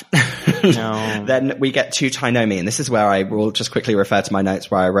that bad. No. Then we get to Tainomi, and this is where I will just quickly refer to my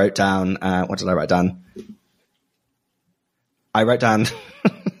notes where I wrote down, what did I write down? I wrote down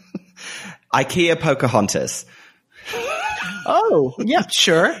IKEA Pocahontas. Oh, yeah,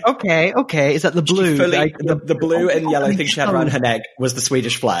 sure. Okay. Is that the blue? The blue and yellow thing she had around her neck was the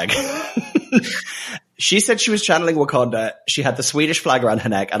Swedish flag. She said she was channeling Wakanda. She had the Swedish flag around her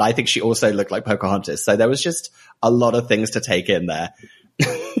neck, and I think she also looked like Pocahontas. So there was just a lot of things to take in there.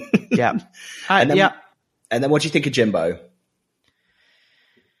 Yeah. And then what do you think of Jimbo?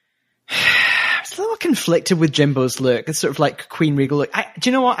 A little conflicted with Jimbo's look. It's sort of like Queen Regal look. Do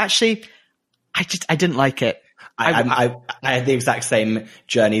you know what? Actually, I didn't like it. I had the exact same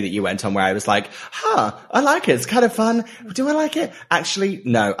journey that you went on where I was like, I like it. It's kind of fun. Do I like it? Actually,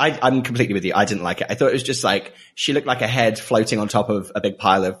 no, I'm completely with you. I didn't like it. I thought it was just like, she looked like a head floating on top of a big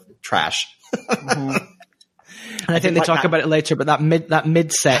pile of trash. Mm-hmm. And I think they talk about it later, but that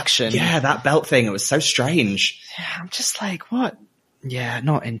mid section. Yeah, that belt thing. It was so strange. Yeah, I'm just like, what? Yeah,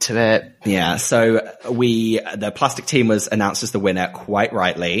 not into it. Yeah, so the plastic team was announced as the winner, quite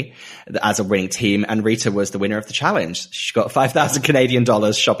rightly, as a winning team, and Rita was the winner of the challenge. She got 5,000 Canadian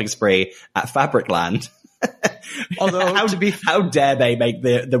dollars shopping spree at Fabricland. Although, how dare they make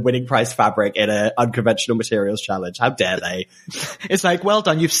the winning prize fabric in an unconventional materials challenge? How dare they? It's like, well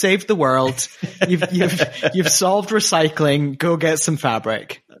done, you've saved the world. You've solved recycling. Go get some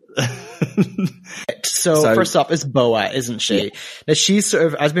fabric. So first up is Boa, isn't she? Yeah. Now she's sort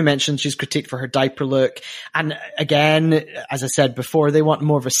of, as we mentioned, she's critiqued for her diaper look. And again, as I said before, they want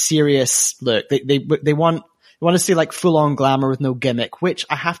more of a serious look. They want to see like full on glamour with no gimmick, which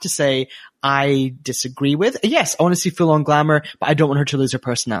I have to say I disagree with. Yes, I want to see full on glamour, but I don't want her to lose her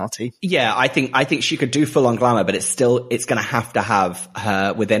personality. Yeah, I think she could do full on glamour, but it's going to have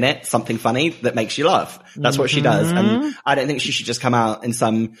her within it, something funny that makes you laugh. That's what she does. And I don't think she should just come out in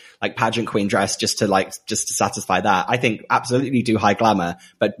some like pageant queen dress just to satisfy that. I think absolutely do high glamour,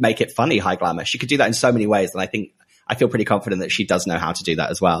 but make it funny high glamour. She could do that in so many ways. And I think I feel pretty confident that she does know how to do that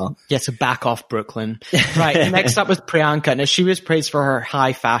as well. Yeah, so back off, Brooklyn. Right, next up was Priyanka. Now, she was praised for her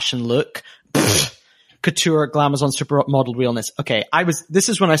high fashion look. Couture, Glamazon, supermodel realness. Okay, this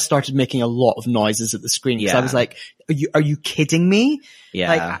is when I started making a lot of noises at the screen, because I was like, are you kidding me?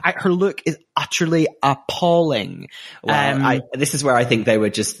 Yeah. Like, her look is utterly appalling. Well, this is where I think the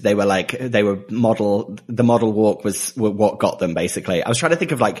model walk was what got them, basically. I was trying to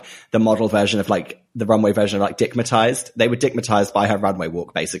think of like the model version of like the runway version of like Dickmatized. They were Dickmatized by her runway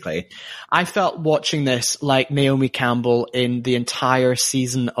walk, basically. I felt watching this like Naomi Campbell in the entire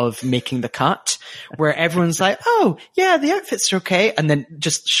season of Making the Cut, where everyone's like, oh yeah, the outfits are okay. And then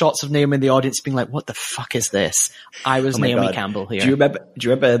just shots of Naomi in the audience being like, what the fuck is this? I was Naomi Campbell here. Do you remember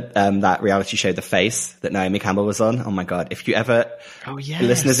that reality show, The Face, that Naomi Campbell was on? Oh my God. If you ever,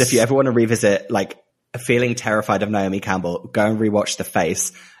 listeners, if you ever want to revisit like feeling terrified of Naomi Campbell, go and rewatch The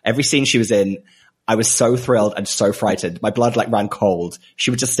Face. Every scene she was in, I was so thrilled and so frightened. My blood like ran cold. She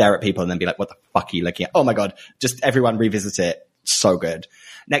would just stare at people and then be like, what the fuck are you looking at? Oh my God. Just everyone revisit it. So good.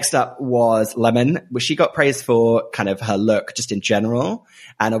 Next up was Lemon, where she got praised for kind of her look just in general.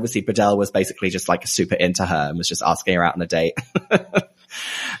 And obviously Badell was basically just like super into her and was just asking her out on a date.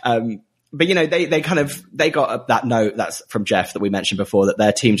 But you know, they got that note that's from Jeff that we mentioned before, that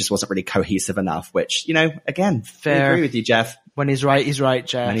their team just wasn't really cohesive enough, which, you know, again, fair. I agree with you, Jeff. When he's right,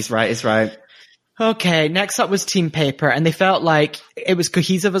 Jeff. When he's right, he's right. Okay, next up was Team Paper, and they felt like it was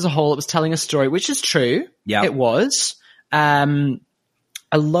cohesive as a whole. It was telling a story, which is true. Yeah, it was. Alona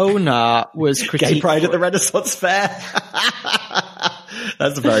was critiqued. Gay pride at the Renaissance Fair.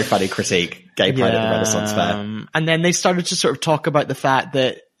 That's a very funny critique. Gay pride at the Renaissance Fair. And then they started to sort of talk about the fact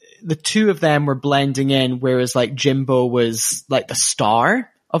that the two of them were blending in, whereas like Jimbo was like the star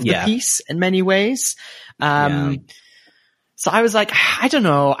of the piece in many ways. So I was like, I don't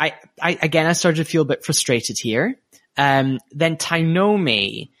know. I started to feel a bit frustrated here. Then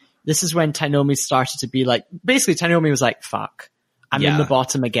Tainomi, this is when Tainomi started to be like, basically Tainomi was like, fuck, I'm in the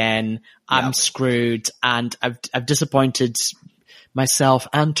bottom again. I'm screwed, and I've disappointed myself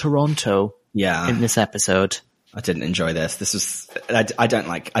and Toronto in this episode. I didn't enjoy this. This was, I don't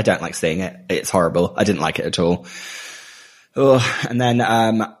like seeing it. It's horrible. I didn't like it at all. Oh, and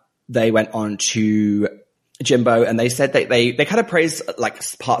then, they went on to Jimbo, and they said that they kind of praised like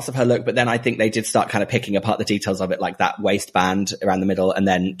parts of her look, but then I think they did start kind of picking apart the details of it, like that waistband around the middle, and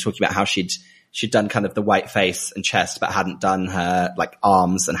then talking about how she'd done kind of the white face and chest, but hadn't done her like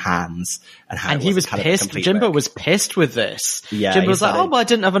arms and hands, and how he was pissed. Jimbo was pissed with this. Yeah, Jimbo was like, "Oh, well, I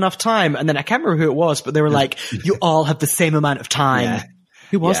didn't have enough time," and then I can't remember who it was, but they were like, "You all have the same amount of time." Yeah.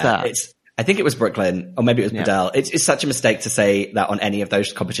 Who was that? I think it was Brooklyn, or maybe it was Badell. It's such a mistake to say that on any of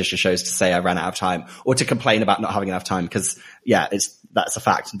those competition shows, to say I ran out of time, or to complain about not having enough time, because that's a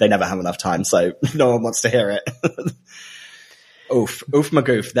fact. They never have enough time, so no one wants to hear it. Oof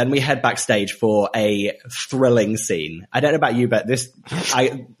magoof. Then we head backstage for a thrilling scene. I don't know about you, but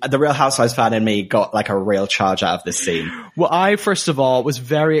the Real Housewives fan in me got like a real charge out of this scene. Well, I first of all was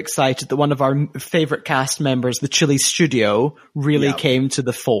very excited that one of our favorite cast members, the Chili Studio, really came to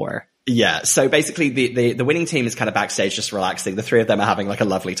the fore. Yeah. So basically the winning team is kind of backstage just relaxing. The three of them are having like a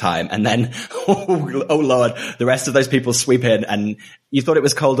lovely time. And then, oh Lord, the rest of those people sweep in, and you thought it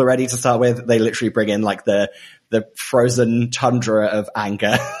was cold already to start with. They literally bring in like the frozen tundra of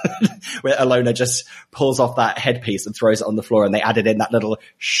anger where Alona just pulls off that headpiece and throws it on the floor, and they added in that little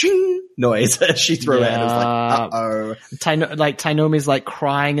shing noise as she threw it, and it was like, uh-oh. Tainomi's like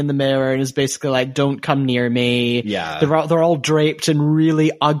crying in the mirror and is basically like, don't come near me. Yeah. They're all draped in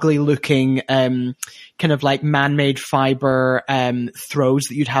really ugly looking, kind of like man-made fiber, throws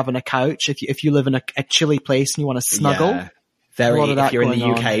that you'd have on a couch if you live in a chilly place and you want to snuggle. Yeah. If you're in the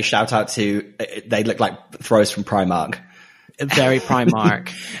UK, shout out to, they look like throws from Primark. Very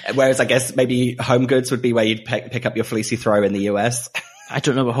Primark. Whereas I guess maybe Home Goods would be where you'd pick up your fleecy throw in the US. I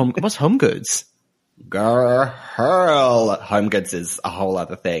don't know what's Home Goods? Girl, Home Goods is a whole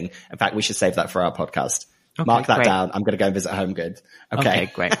other thing. In fact, we should save that for our podcast. Okay, mark that down. I'm going to go visit Home Goods. Okay,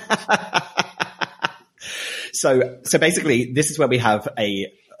 great. So basically this is where we have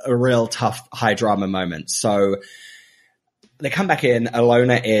a real tough high drama moment. So they come back in.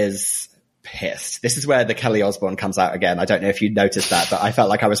 Alona is pissed. This is where the Kelly Osbourne comes out again. I don't know if you noticed that, but I felt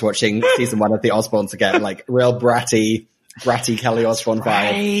like I was watching season 1 of the Osbournes again, like real bratty Kelly Osbourne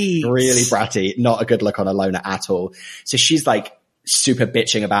vibe. Really bratty. Not a good look on Alona at all. So she's like super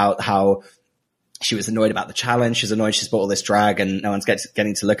bitching about how she was annoyed about the challenge. She's annoyed she's bought all this drag and no one's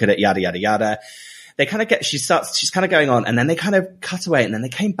getting to look at it, yada, yada, yada. they kind of she's kind of going on, and then they kind of cut away, and then they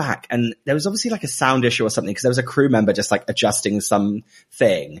came back, and there was obviously like a sound issue or something, because there was a crew member just like adjusting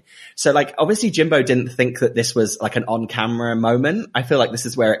something. So like, obviously Jimbo didn't think that this was like an on-camera moment. I feel like this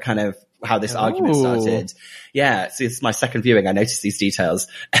is where it kind of, how this argument started. Yeah. So it's my second viewing. I noticed these details.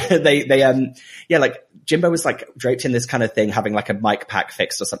 Like Jimbo was like draped in this kind of thing, having like a mic pack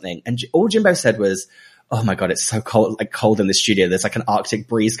fixed or something. And all Jimbo said was, "Oh my God, it's so cold, like cold in the studio. There's like an Arctic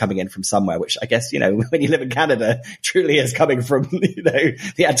breeze coming in from somewhere," which I guess, you know, when you live in Canada, truly is coming from, you know,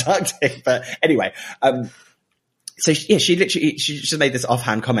 the Antarctic. But anyway, so yeah, she just made this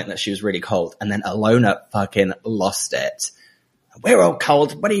offhand comment that she was really cold. And then Ilona fucking lost it. "We're all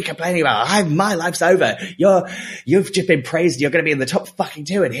cold. What are you complaining about? My life's over. You've just been praised. You're going to be in the top fucking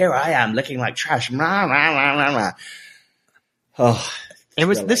 2. And here I am looking like trash." Oh,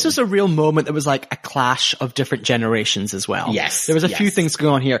 this was a real moment that was like a clash of different generations as well. Yes. There was a few things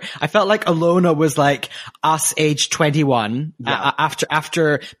going on here. I felt like Ilona was like us age 21,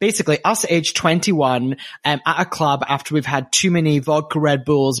 after basically us age 21, at a club after we've had too many vodka Red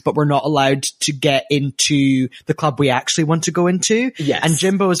Bulls, but we're not allowed to get into the club we actually want to go into. Yes. And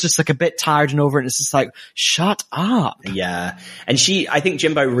Jimbo was just like a bit tired and over it, and it's just like, shut up. Yeah. And I think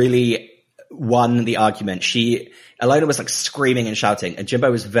Jimbo really won the argument. Ilona was like screaming and shouting, and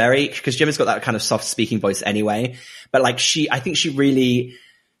Jimbo was because Jimbo's got that kind of soft speaking voice anyway. But like I think she really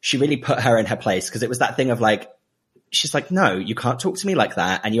put her in her place, because it was that thing of like, she's like, "No, you can't talk to me like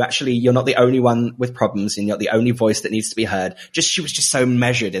that. And you're not the only one with problems, and you're not the only voice that needs to be heard." She was just so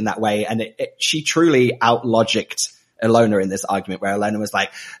measured in that way. And she truly out-logicked Ilona in this argument, where Ilona was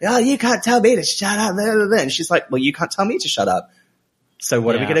like, "Oh, you can't tell me to shut up." And she's like, "Well, you can't tell me to shut up. So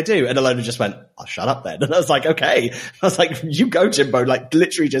what are we going to do?" And Ilona just went, "I'll shut up then." And I was like, okay. I was like, "You go, Jimbo." Like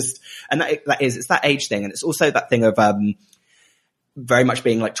literally just, and it's that age thing. And it's also that thing of, very much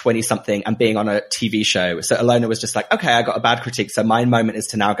being like 20 something and being on a TV show. So Ilona was just like, "Okay, I got a bad critique. So my moment is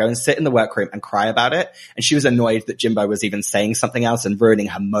to now go and sit in the workroom and cry about it." And she was annoyed that Jimbo was even saying something else and ruining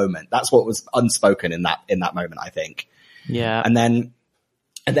her moment. That's what was unspoken in that moment, I think. Yeah. And then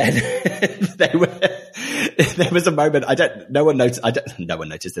there was a moment, no one noticed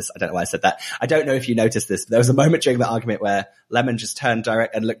this. I don't know why I said that. I don't know if you noticed this, but there was a moment during the argument where Lemon just turned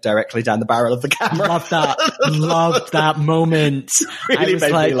and looked directly down the barrel of the camera. Loved that moment. Really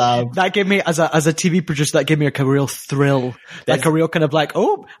made me laugh. That gave me, as a TV producer, that gave me like a real thrill. Like a real kind of like,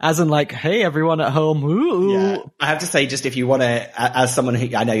 oh, as in like, hey, everyone at home. Ooh. Yeah. I have to say, just if you want to, as someone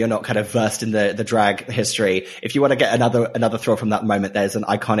who, I know you're not kind of versed in the drag history, if you want to get another thrill from that moment, there's an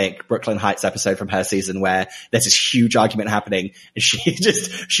iconic Brooklyn Heights episode from her season where there's this huge argument happening, and she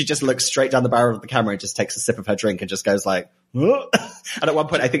just looks straight down the barrel of the camera and just takes a sip of her drink and just goes like, "Whoa." And at one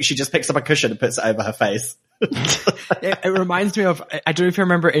point I think she just picks up a cushion and puts it over her face. It reminds me of, I don't know if you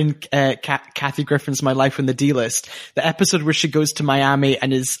remember in Kathy Griffin's My Life in the D-List, the episode where she goes to Miami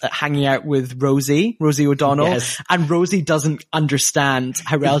and is hanging out with Rosie O'Donnell. Yes. And Rosie doesn't understand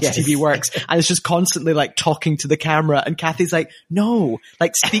how reality TV works, and it's just constantly like talking to the camera, and Kathy's like, "No,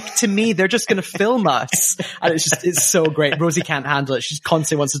 like speak to me, they're just going to film us." And it's so great. Rosie can't handle it. She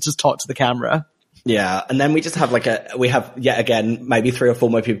constantly wants to just talk to the camera. Yeah. And then we just have yet again, maybe 3 or 4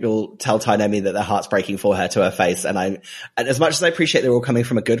 more people tell Tainomi that their heart's breaking for her to her face. And as much as I appreciate they're all coming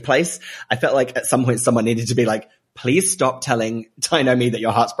from a good place, I felt like at some point someone needed to be like, "Please stop telling Tainomi that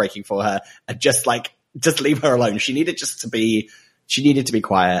your heart's breaking for her, and just leave her alone." She needed to be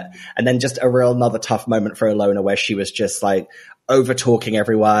quiet. And then just another tough moment for Ilona, where she was just like over talking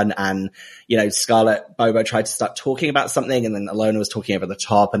everyone, and, you know, Scarlett Bobo tried to start talking about something, and then Ilona was talking over the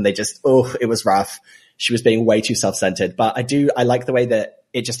top, and it was rough. She was being way too self-centered, but I like the way that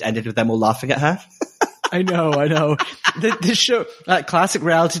it just ended with them all laughing at her. I know. The show, that classic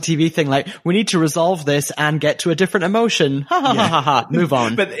reality TV thing, like, we need to resolve this and get to a different emotion. Ha. Move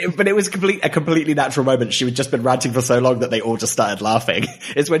on. But it was a completely natural moment. She had just been ranting for so long that they all just started laughing.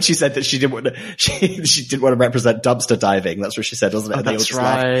 It's when she said that she didn't want to represent dumpster diving. That's what she said, wasn't it? And they all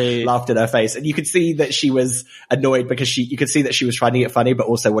just laughed in her face. And you could see that she was annoyed, because you could see that she was finding it funny, but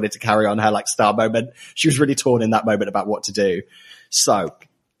also wanted to carry on her like star moment. She was really torn in that moment about what to do. So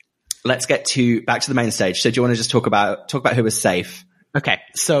let's get back to the main stage. So do you want to just talk about who was safe? Okay.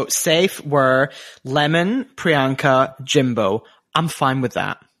 So safe were Lemon, Priyanka, Jimbo. I'm fine with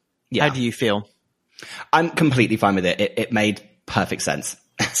that. Yeah. How do you feel? I'm completely fine with it. It made perfect sense.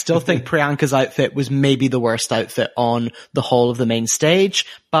 Still think Priyanka's outfit was maybe the worst outfit on the whole of the main stage,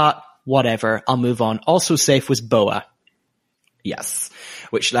 but whatever. I'll move on. Also safe was Boa. Yes.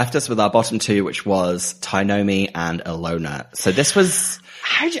 Which left us with our bottom 2, which was Tainomi and Ilona. So this was...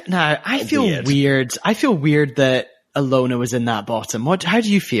 I feel weird. I feel weird that Ilona was in that bottom. How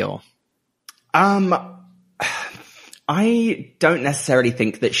do you feel? I don't necessarily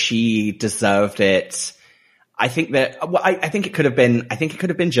think that she deserved it. I think that, well, I think it could have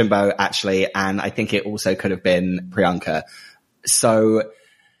been Jimbo actually, and I think it also could have been Priyanka. So,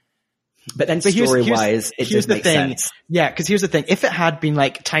 but then story-wise, it does make sense. Yeah, because here's the thing. If it had been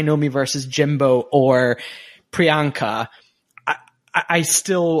like Tainomi versus Jimbo or Priyanka,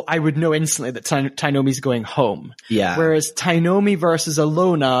 I would know instantly that Tainomi's going home. Yeah. Whereas Tainomi versus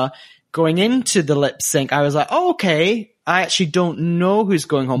Alona, going into the lip sync, I was like, oh, okay, I actually don't know who's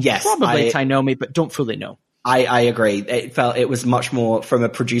going home. Yes, probably Tainomi, but don't fully know. I agree. It was much more, from a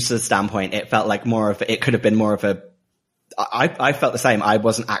producer's standpoint, it felt like it could have been more of a, I felt the same. I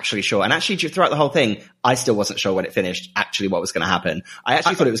wasn't actually sure. And actually, throughout the whole thing, I still wasn't sure when it finished actually what was going to happen. I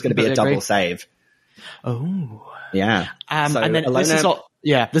actually thought it was going to be a double save. Oh. Yeah. And then Alona,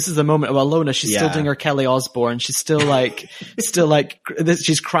 this is the moment of Alona. She's still doing her Kelly Osbourne. She's still like,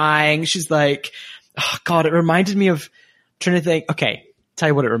 she's crying. She's like, oh God, it reminded me of, trying to think, okay, tell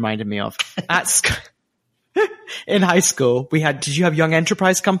you what it reminded me of. In high school, did you have young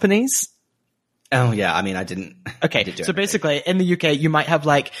enterprise companies? Oh yeah, I mean, I didn't. Okay, so basically, in the UK, you might have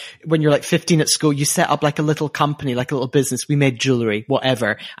like, when you're like 15 at school, you set up like a little company, like a little business. We made jewelry,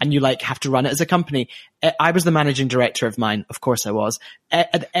 whatever, and you like have to run it as a company. I was the managing director of mine, of course I was.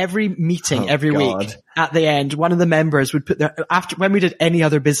 At every meeting, every week, at the end, one of the members would put when we did any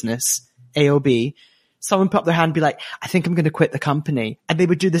other business, AOB, someone put up their hand and be like, I think I'm going to quit the company. And they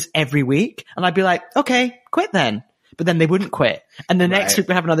would do this every week. And I'd be like, okay, quit then. But then they wouldn't quit. And the next week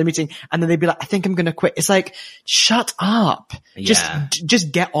we have another meeting and then they'd be like, I think I'm going to quit. It's like, shut up. Yeah.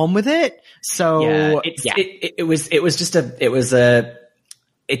 Just get on with it. So it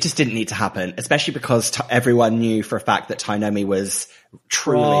just didn't need to happen, especially because everyone knew for a fact that Tainomi was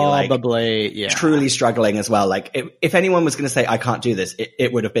truly struggling as well. Like if anyone was going to say, I can't do this,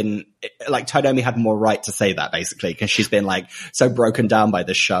 it would have been like Tainomi had more right to say that basically, because she's been like so broken down by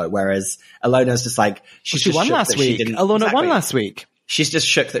this show. Whereas Alona's just like, she won last week. Alona won last week. She's just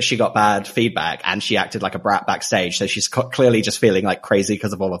shook that she got bad feedback and she acted like a brat backstage. So she's clearly just feeling like crazy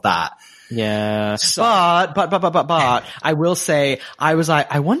because of all of that. Yeah. So, but I will say, I was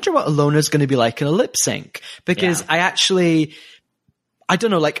like, I wonder what Alona's going to be like in a lip sync, because I don't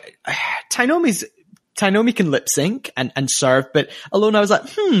know, like Tainomi can lip sync and serve, but Alona, I was like,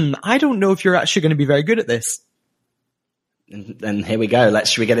 I don't know if you're actually going to be very good at this. And here we go.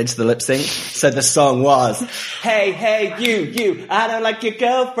 Should we get into the lip sync? So the song was, hey, you, I don't like your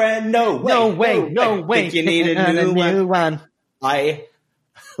girlfriend. No way. Think you need a new one. I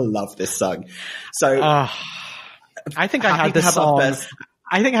love this song. So I think I had this song.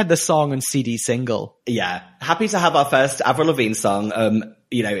 I think I had the song on CD single. Yeah. Happy to have our first Avril Lavigne song,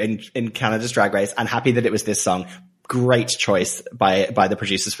 in Canada's Drag Race, and happy that it was this song. Great choice by the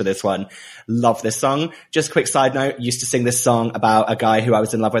producers for this one. Love this song. Just quick side note, used to sing this song about a guy who I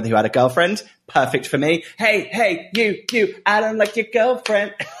was in love with who had a girlfriend. Perfect for me. Hey, you, I don't like your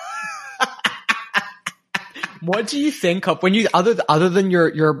girlfriend. What do you think of when you, other than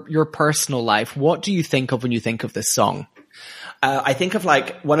your personal life, what do you think of when you think of this song? I think of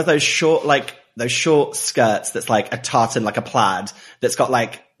like one of those short skirts that's like a tartan, like a plaid, that's got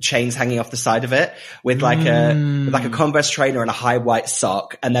like chains hanging off the side of it with like a Converse trainer and a high white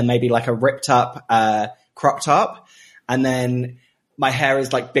sock, and then maybe like a ripped up crop top, and then my hair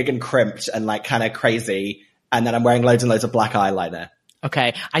is like big and crimped and like kind of crazy, and then I'm wearing loads and loads of black eyeliner.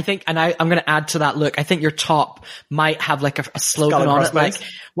 Okay, I think, and I'm going to add to that look. I think your top might have like a slogan on it, like,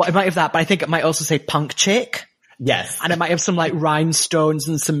 well, it might have that, but I think it might also say punk chick. Yes. And it might have some like rhinestones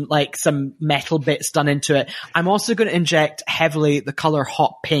and some metal bits done into it. I'm also going to inject heavily the color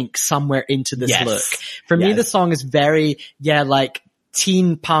hot pink somewhere into this look. For me, the song is very, like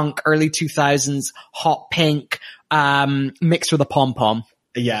teen punk, early 2000s, hot pink, mixed with a pom-pom.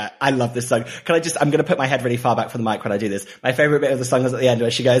 Yeah, I love this song. I'm going to put my head really far back from the mic when I do this. My favorite bit of the song is at the end where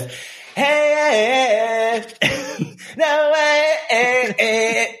she goes, hey, no way,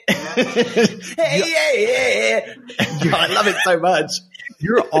 hey, I love it so much.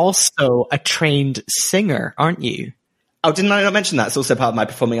 You're also a trained singer, aren't you? Oh, didn't I not mention that? It's also part of my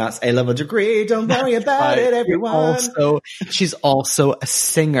performing arts A-level degree. Don't worry about it, everyone. She's also a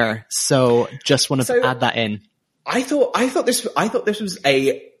singer. So just want to add that in. I thought this was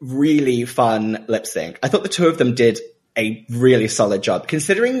a really fun lip sync. I thought the two of them did a really solid job,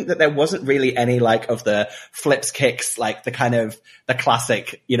 considering that there wasn't really any like of the flips, kicks, like the kind of the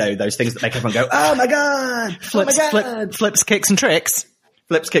classic, those things that make everyone go, oh my God, flips, kicks and tricks.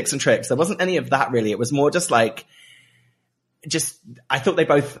 Flips, kicks and tricks. There wasn't any of that really. It was more just like, I thought they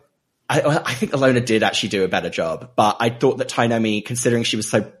both, I think Alona did actually do a better job, but I thought that Tainomi, considering she was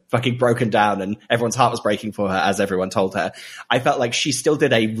so fucking broken down and everyone's heart was breaking for her, as everyone told her, I felt like she still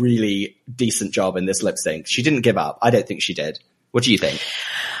did a really decent job in this lip sync. She didn't give up. I don't think she did. What do you think?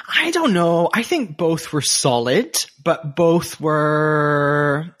 I don't know. I think both were solid, but both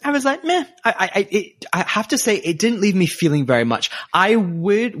were, I was like, meh. I have to say it didn't leave me feeling very much. I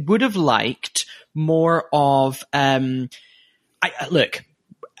would have liked more of, look,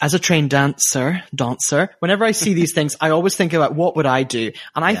 as a trained dancer, whenever I see these things, I always think about what would I do?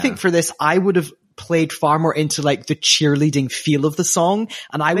 And I think for this, I would have played far more into like the cheerleading feel of the song.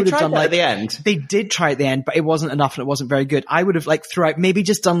 And I would have done like, at the end. They did try at the end, but it wasn't enough and it wasn't very good. I would have like throughout maybe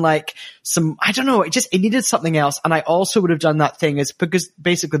just done like some, I don't know, it needed something else. And I also would have done that thing is because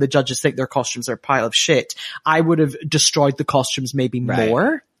basically the judges think their costumes are a pile of shit. I would have destroyed the costumes maybe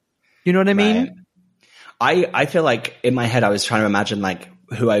more. You know what I mean? Right. I feel like in my head, I was trying to imagine like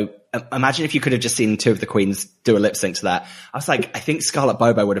imagine if you could have just seen two of the queens do a lip sync to that. I was like, I think Scarlett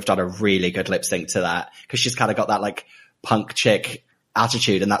Bobo would have done a really good lip sync to that because she's kind of got that like punk chick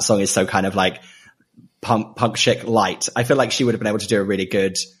attitude and that song is so kind of like punk chick light. I feel like she would have been able to do a really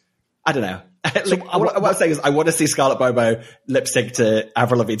good, I don't know. So what I'm saying is I want to see Scarlett Bobo lip sync to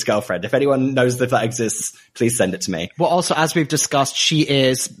Avril Lavigne's Girlfriend. If anyone knows if that exists, please send it to me. Well, also, as we've discussed, she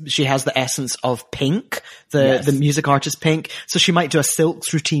has the essence of Pink, the music artist Pink. So she might do a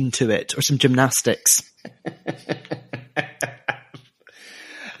silks routine to it or some gymnastics.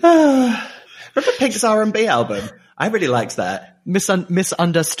 Remember Pink's R&B album? I really liked that.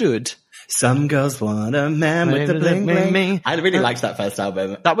 Misunderstood. Some girls want a man with the bling bling. I really liked that first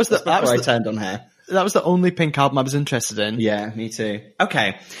album. That was I turned on her. That was the only Pink album I was interested in. Yeah, me too.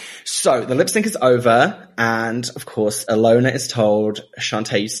 Okay. So the lip sync is over. And of course, Alona is told,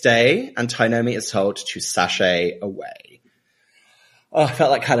 Shantae, you stay. And Tainomi is told to sashay away. Oh, I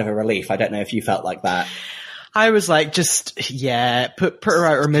felt like kind of a relief. I don't know if you felt like that. I was like, put her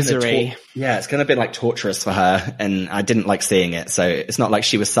out her misery. It's going to be like torturous for her. And I didn't like seeing it. So it's not like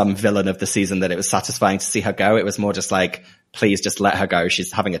she was some villain of the season that it was satisfying to see her go. It was more just like, please just let her go.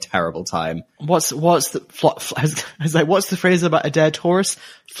 She's having a terrible time. What's the phrase about a dead horse?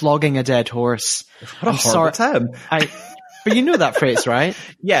 Flogging a dead horse. What a horrible term. But you know that phrase, right?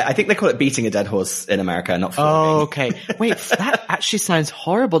 Yeah, I think they call it beating a dead horse in America, not flogging. Oh, okay. Wait, that actually sounds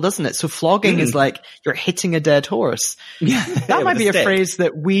horrible, doesn't it? So flogging is like you're hitting a dead horse. Yeah. That might be a phrase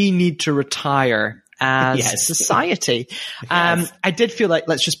that we need to retire as society. Yes. I did feel like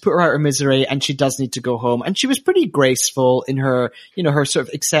let's just put her out of her misery and she does need to go home. And she was pretty graceful in her, her sort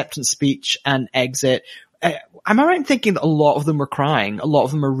of acceptance speech and exit. Am I right in thinking that a lot of them were crying? A lot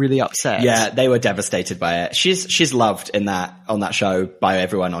of them are really upset. Yeah, they were devastated by it. She's loved on that show by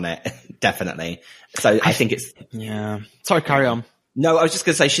everyone on it. Definitely. So I think it's... Yeah. Sorry, carry on. No, I was just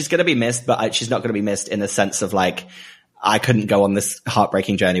going to say she's going to be missed, but she's not going to be missed in the sense of like, I couldn't go on this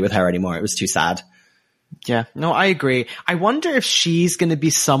heartbreaking journey with her anymore. It was too sad. Yeah, no, I agree. I wonder if she's going to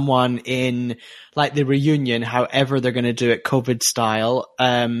be someone in like the reunion, however they're going to do it COVID style.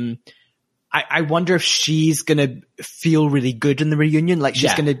 I wonder if she's going to feel really good in the reunion. Like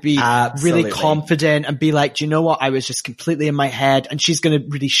she's going to be really confident and be like, do you know what? I was just completely in my head, and she's going to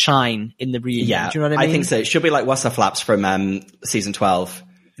really shine in the reunion. Yeah, do you know what I mean? I think so. She'll be like What's Her Flaps from season 12.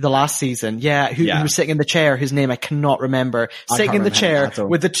 The last season. Yeah. Who was sitting in the chair, whose name I cannot remember. Sitting in the chair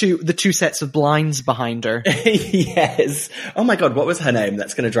with the two sets of blinds behind her. Yes. Oh my God. What was her name?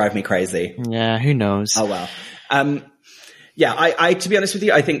 That's going to drive me crazy. Yeah. Who knows? Oh well. I to be honest with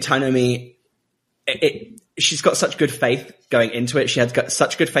you, I think Tainomi, she's got such good faith going into it. She had got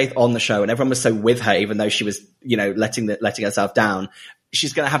such good faith on the show, and everyone was so with her, even though she was, letting herself down.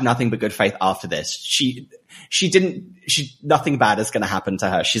 She's going to have nothing but good faith after this. Nothing bad is going to happen to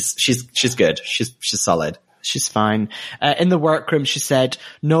her. She's good. She's solid. She's fine. In the workroom, she said,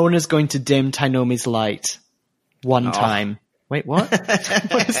 no one is going to dim Tainomi's light. One time. Wait, what?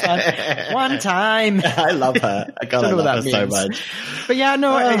 What is that? One time. I love her. I love her so much. But yeah,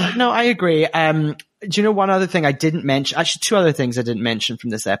 I agree. Do you know one other thing I didn't mention? Actually, two other things I didn't mention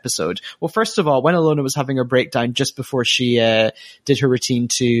from this episode. Well, first of all, when Alona was having her breakdown just before she did her routine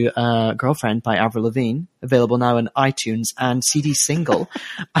to Girlfriend by Avril Lavigne, available now on iTunes and CD single,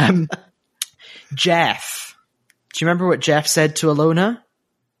 Jeff. Do you remember what Jeff said to Alona?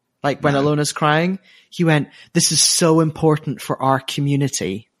 Like when Alona's crying? He went, "This is so important for our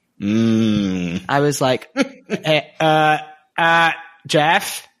community." I was like,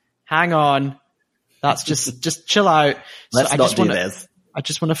 Jeff, hang on. That's just chill out. Let's not do this. I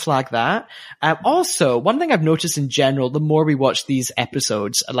just want to flag that. Also, one thing I've noticed in general, the more we watch these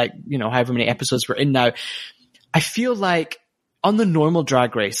episodes, like, however many episodes we're in now, I feel like on the normal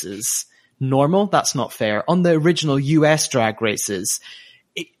drag races, that's not fair. On the original US drag races,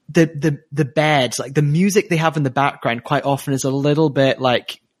 the bed, like the music they have in the background quite often is a little bit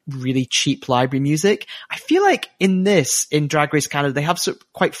like really cheap library music. I feel like in Drag Race Canada, they have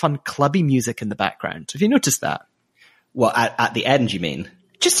quite fun clubby music in the background. Have you noticed that? Well, at the end, you mean?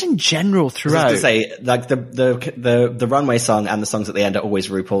 Just in general throughout. I was going to say, like the runway song and the songs at the end are always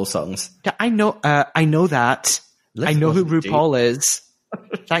RuPaul songs. Yeah, I know that. I know who RuPaul is.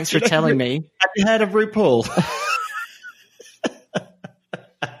 Thanks for telling me. Have you heard of RuPaul?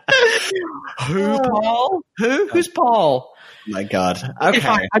 Who, Paul? Who's Paul? My God. Okay.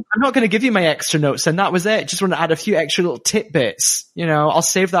 I'm not going to give you my extra notes, and that was it. Just want to add a few extra little tidbits. You know, I'll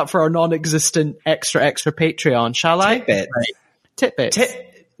save that for our non-existent extra Patreon, shall I? Tidbits.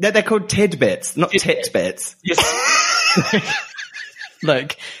 They're called tidbits, not titbits. Yes.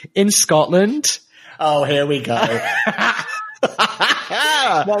 Look, in Scotland. Oh, here we go.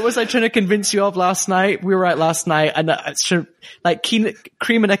 What was I trying to convince you of last night? We were out last night, and like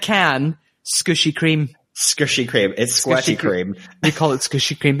cream in a can, squishy cream. Squishy cream. It's squirty cream. We call it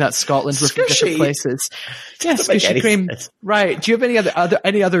squishy cream. That's Scotland. We're from different places. Yeah, squishy cream. Sense. Right. Do you have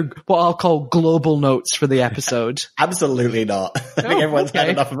any other what I'll call global notes for the episode? Absolutely not. I think everyone's had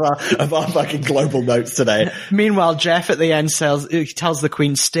enough of our fucking global notes today. Meanwhile, Jeff at the end tells the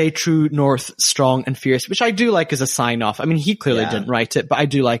Queen, "Stay true, north, strong and fierce," which I do like as a sign off. I mean, he clearly didn't write it, but I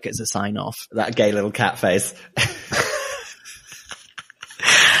do like it as a sign off. That gay little cat face.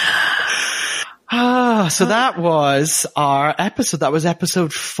 So that was our episode. That was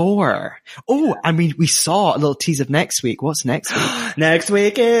episode 4. Oh, I mean, we saw a little tease of next week. What's next week? Next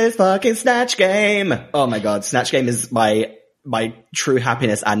week is fucking Snatch Game. Oh my God. Snatch Game is my true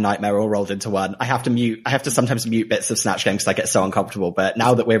happiness and nightmare all rolled into one. I have to sometimes mute bits of Snatch Game because I get so uncomfortable. But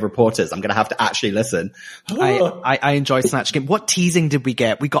now that we're reporters, I'm going to have to actually listen. I enjoy Snatch Game. What teasing did we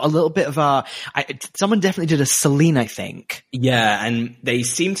get? We got a little bit of someone definitely did a Celine, I think. Yeah. And they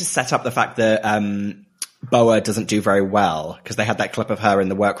seem to set up the fact that, Boa doesn't do very well because they had that clip of her in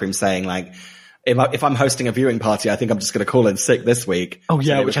the workroom saying like, if I'm hosting a viewing party, I think I'm just going to call in sick this week. Oh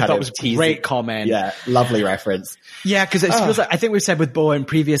yeah, which I thought was a great comment. Yeah, lovely reference. Yeah, because it feels like, I think we've said with Boa in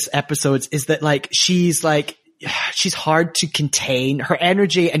previous episodes is that like she's hard to contain. Her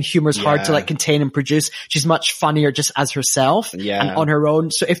energy and humor is hard to like contain and produce. She's much funnier just as herself and on her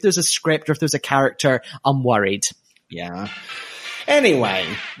own. So if there's a script or if there's a character, I'm worried. Yeah. Anyway,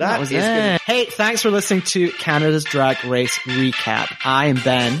 that was it. Hey, thanks for listening to Canada's Drag Race Recap. I am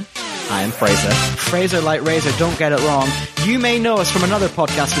Ben. I am Fraser. Fraser like Razor, don't get it wrong. You may know us from another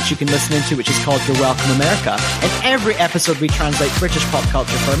podcast which you can listen into, which is called You're Welcome America. In every episode we translate British pop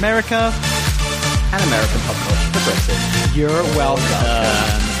culture for America and American pop culture for Britain. You're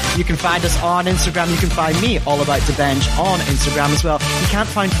welcome. You can find us on Instagram. You can find me, All About to Benj, on Instagram as well. You can't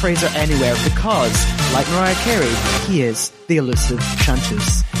find Fraser anywhere because, like Mariah Carey, he is the elusive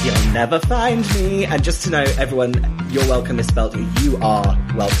chanteuse. You'll never find me. And just to know, everyone, You're Welcome is spelled You Are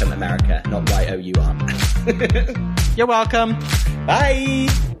Welcome America, not Y-O-U-R. You're welcome. Bye.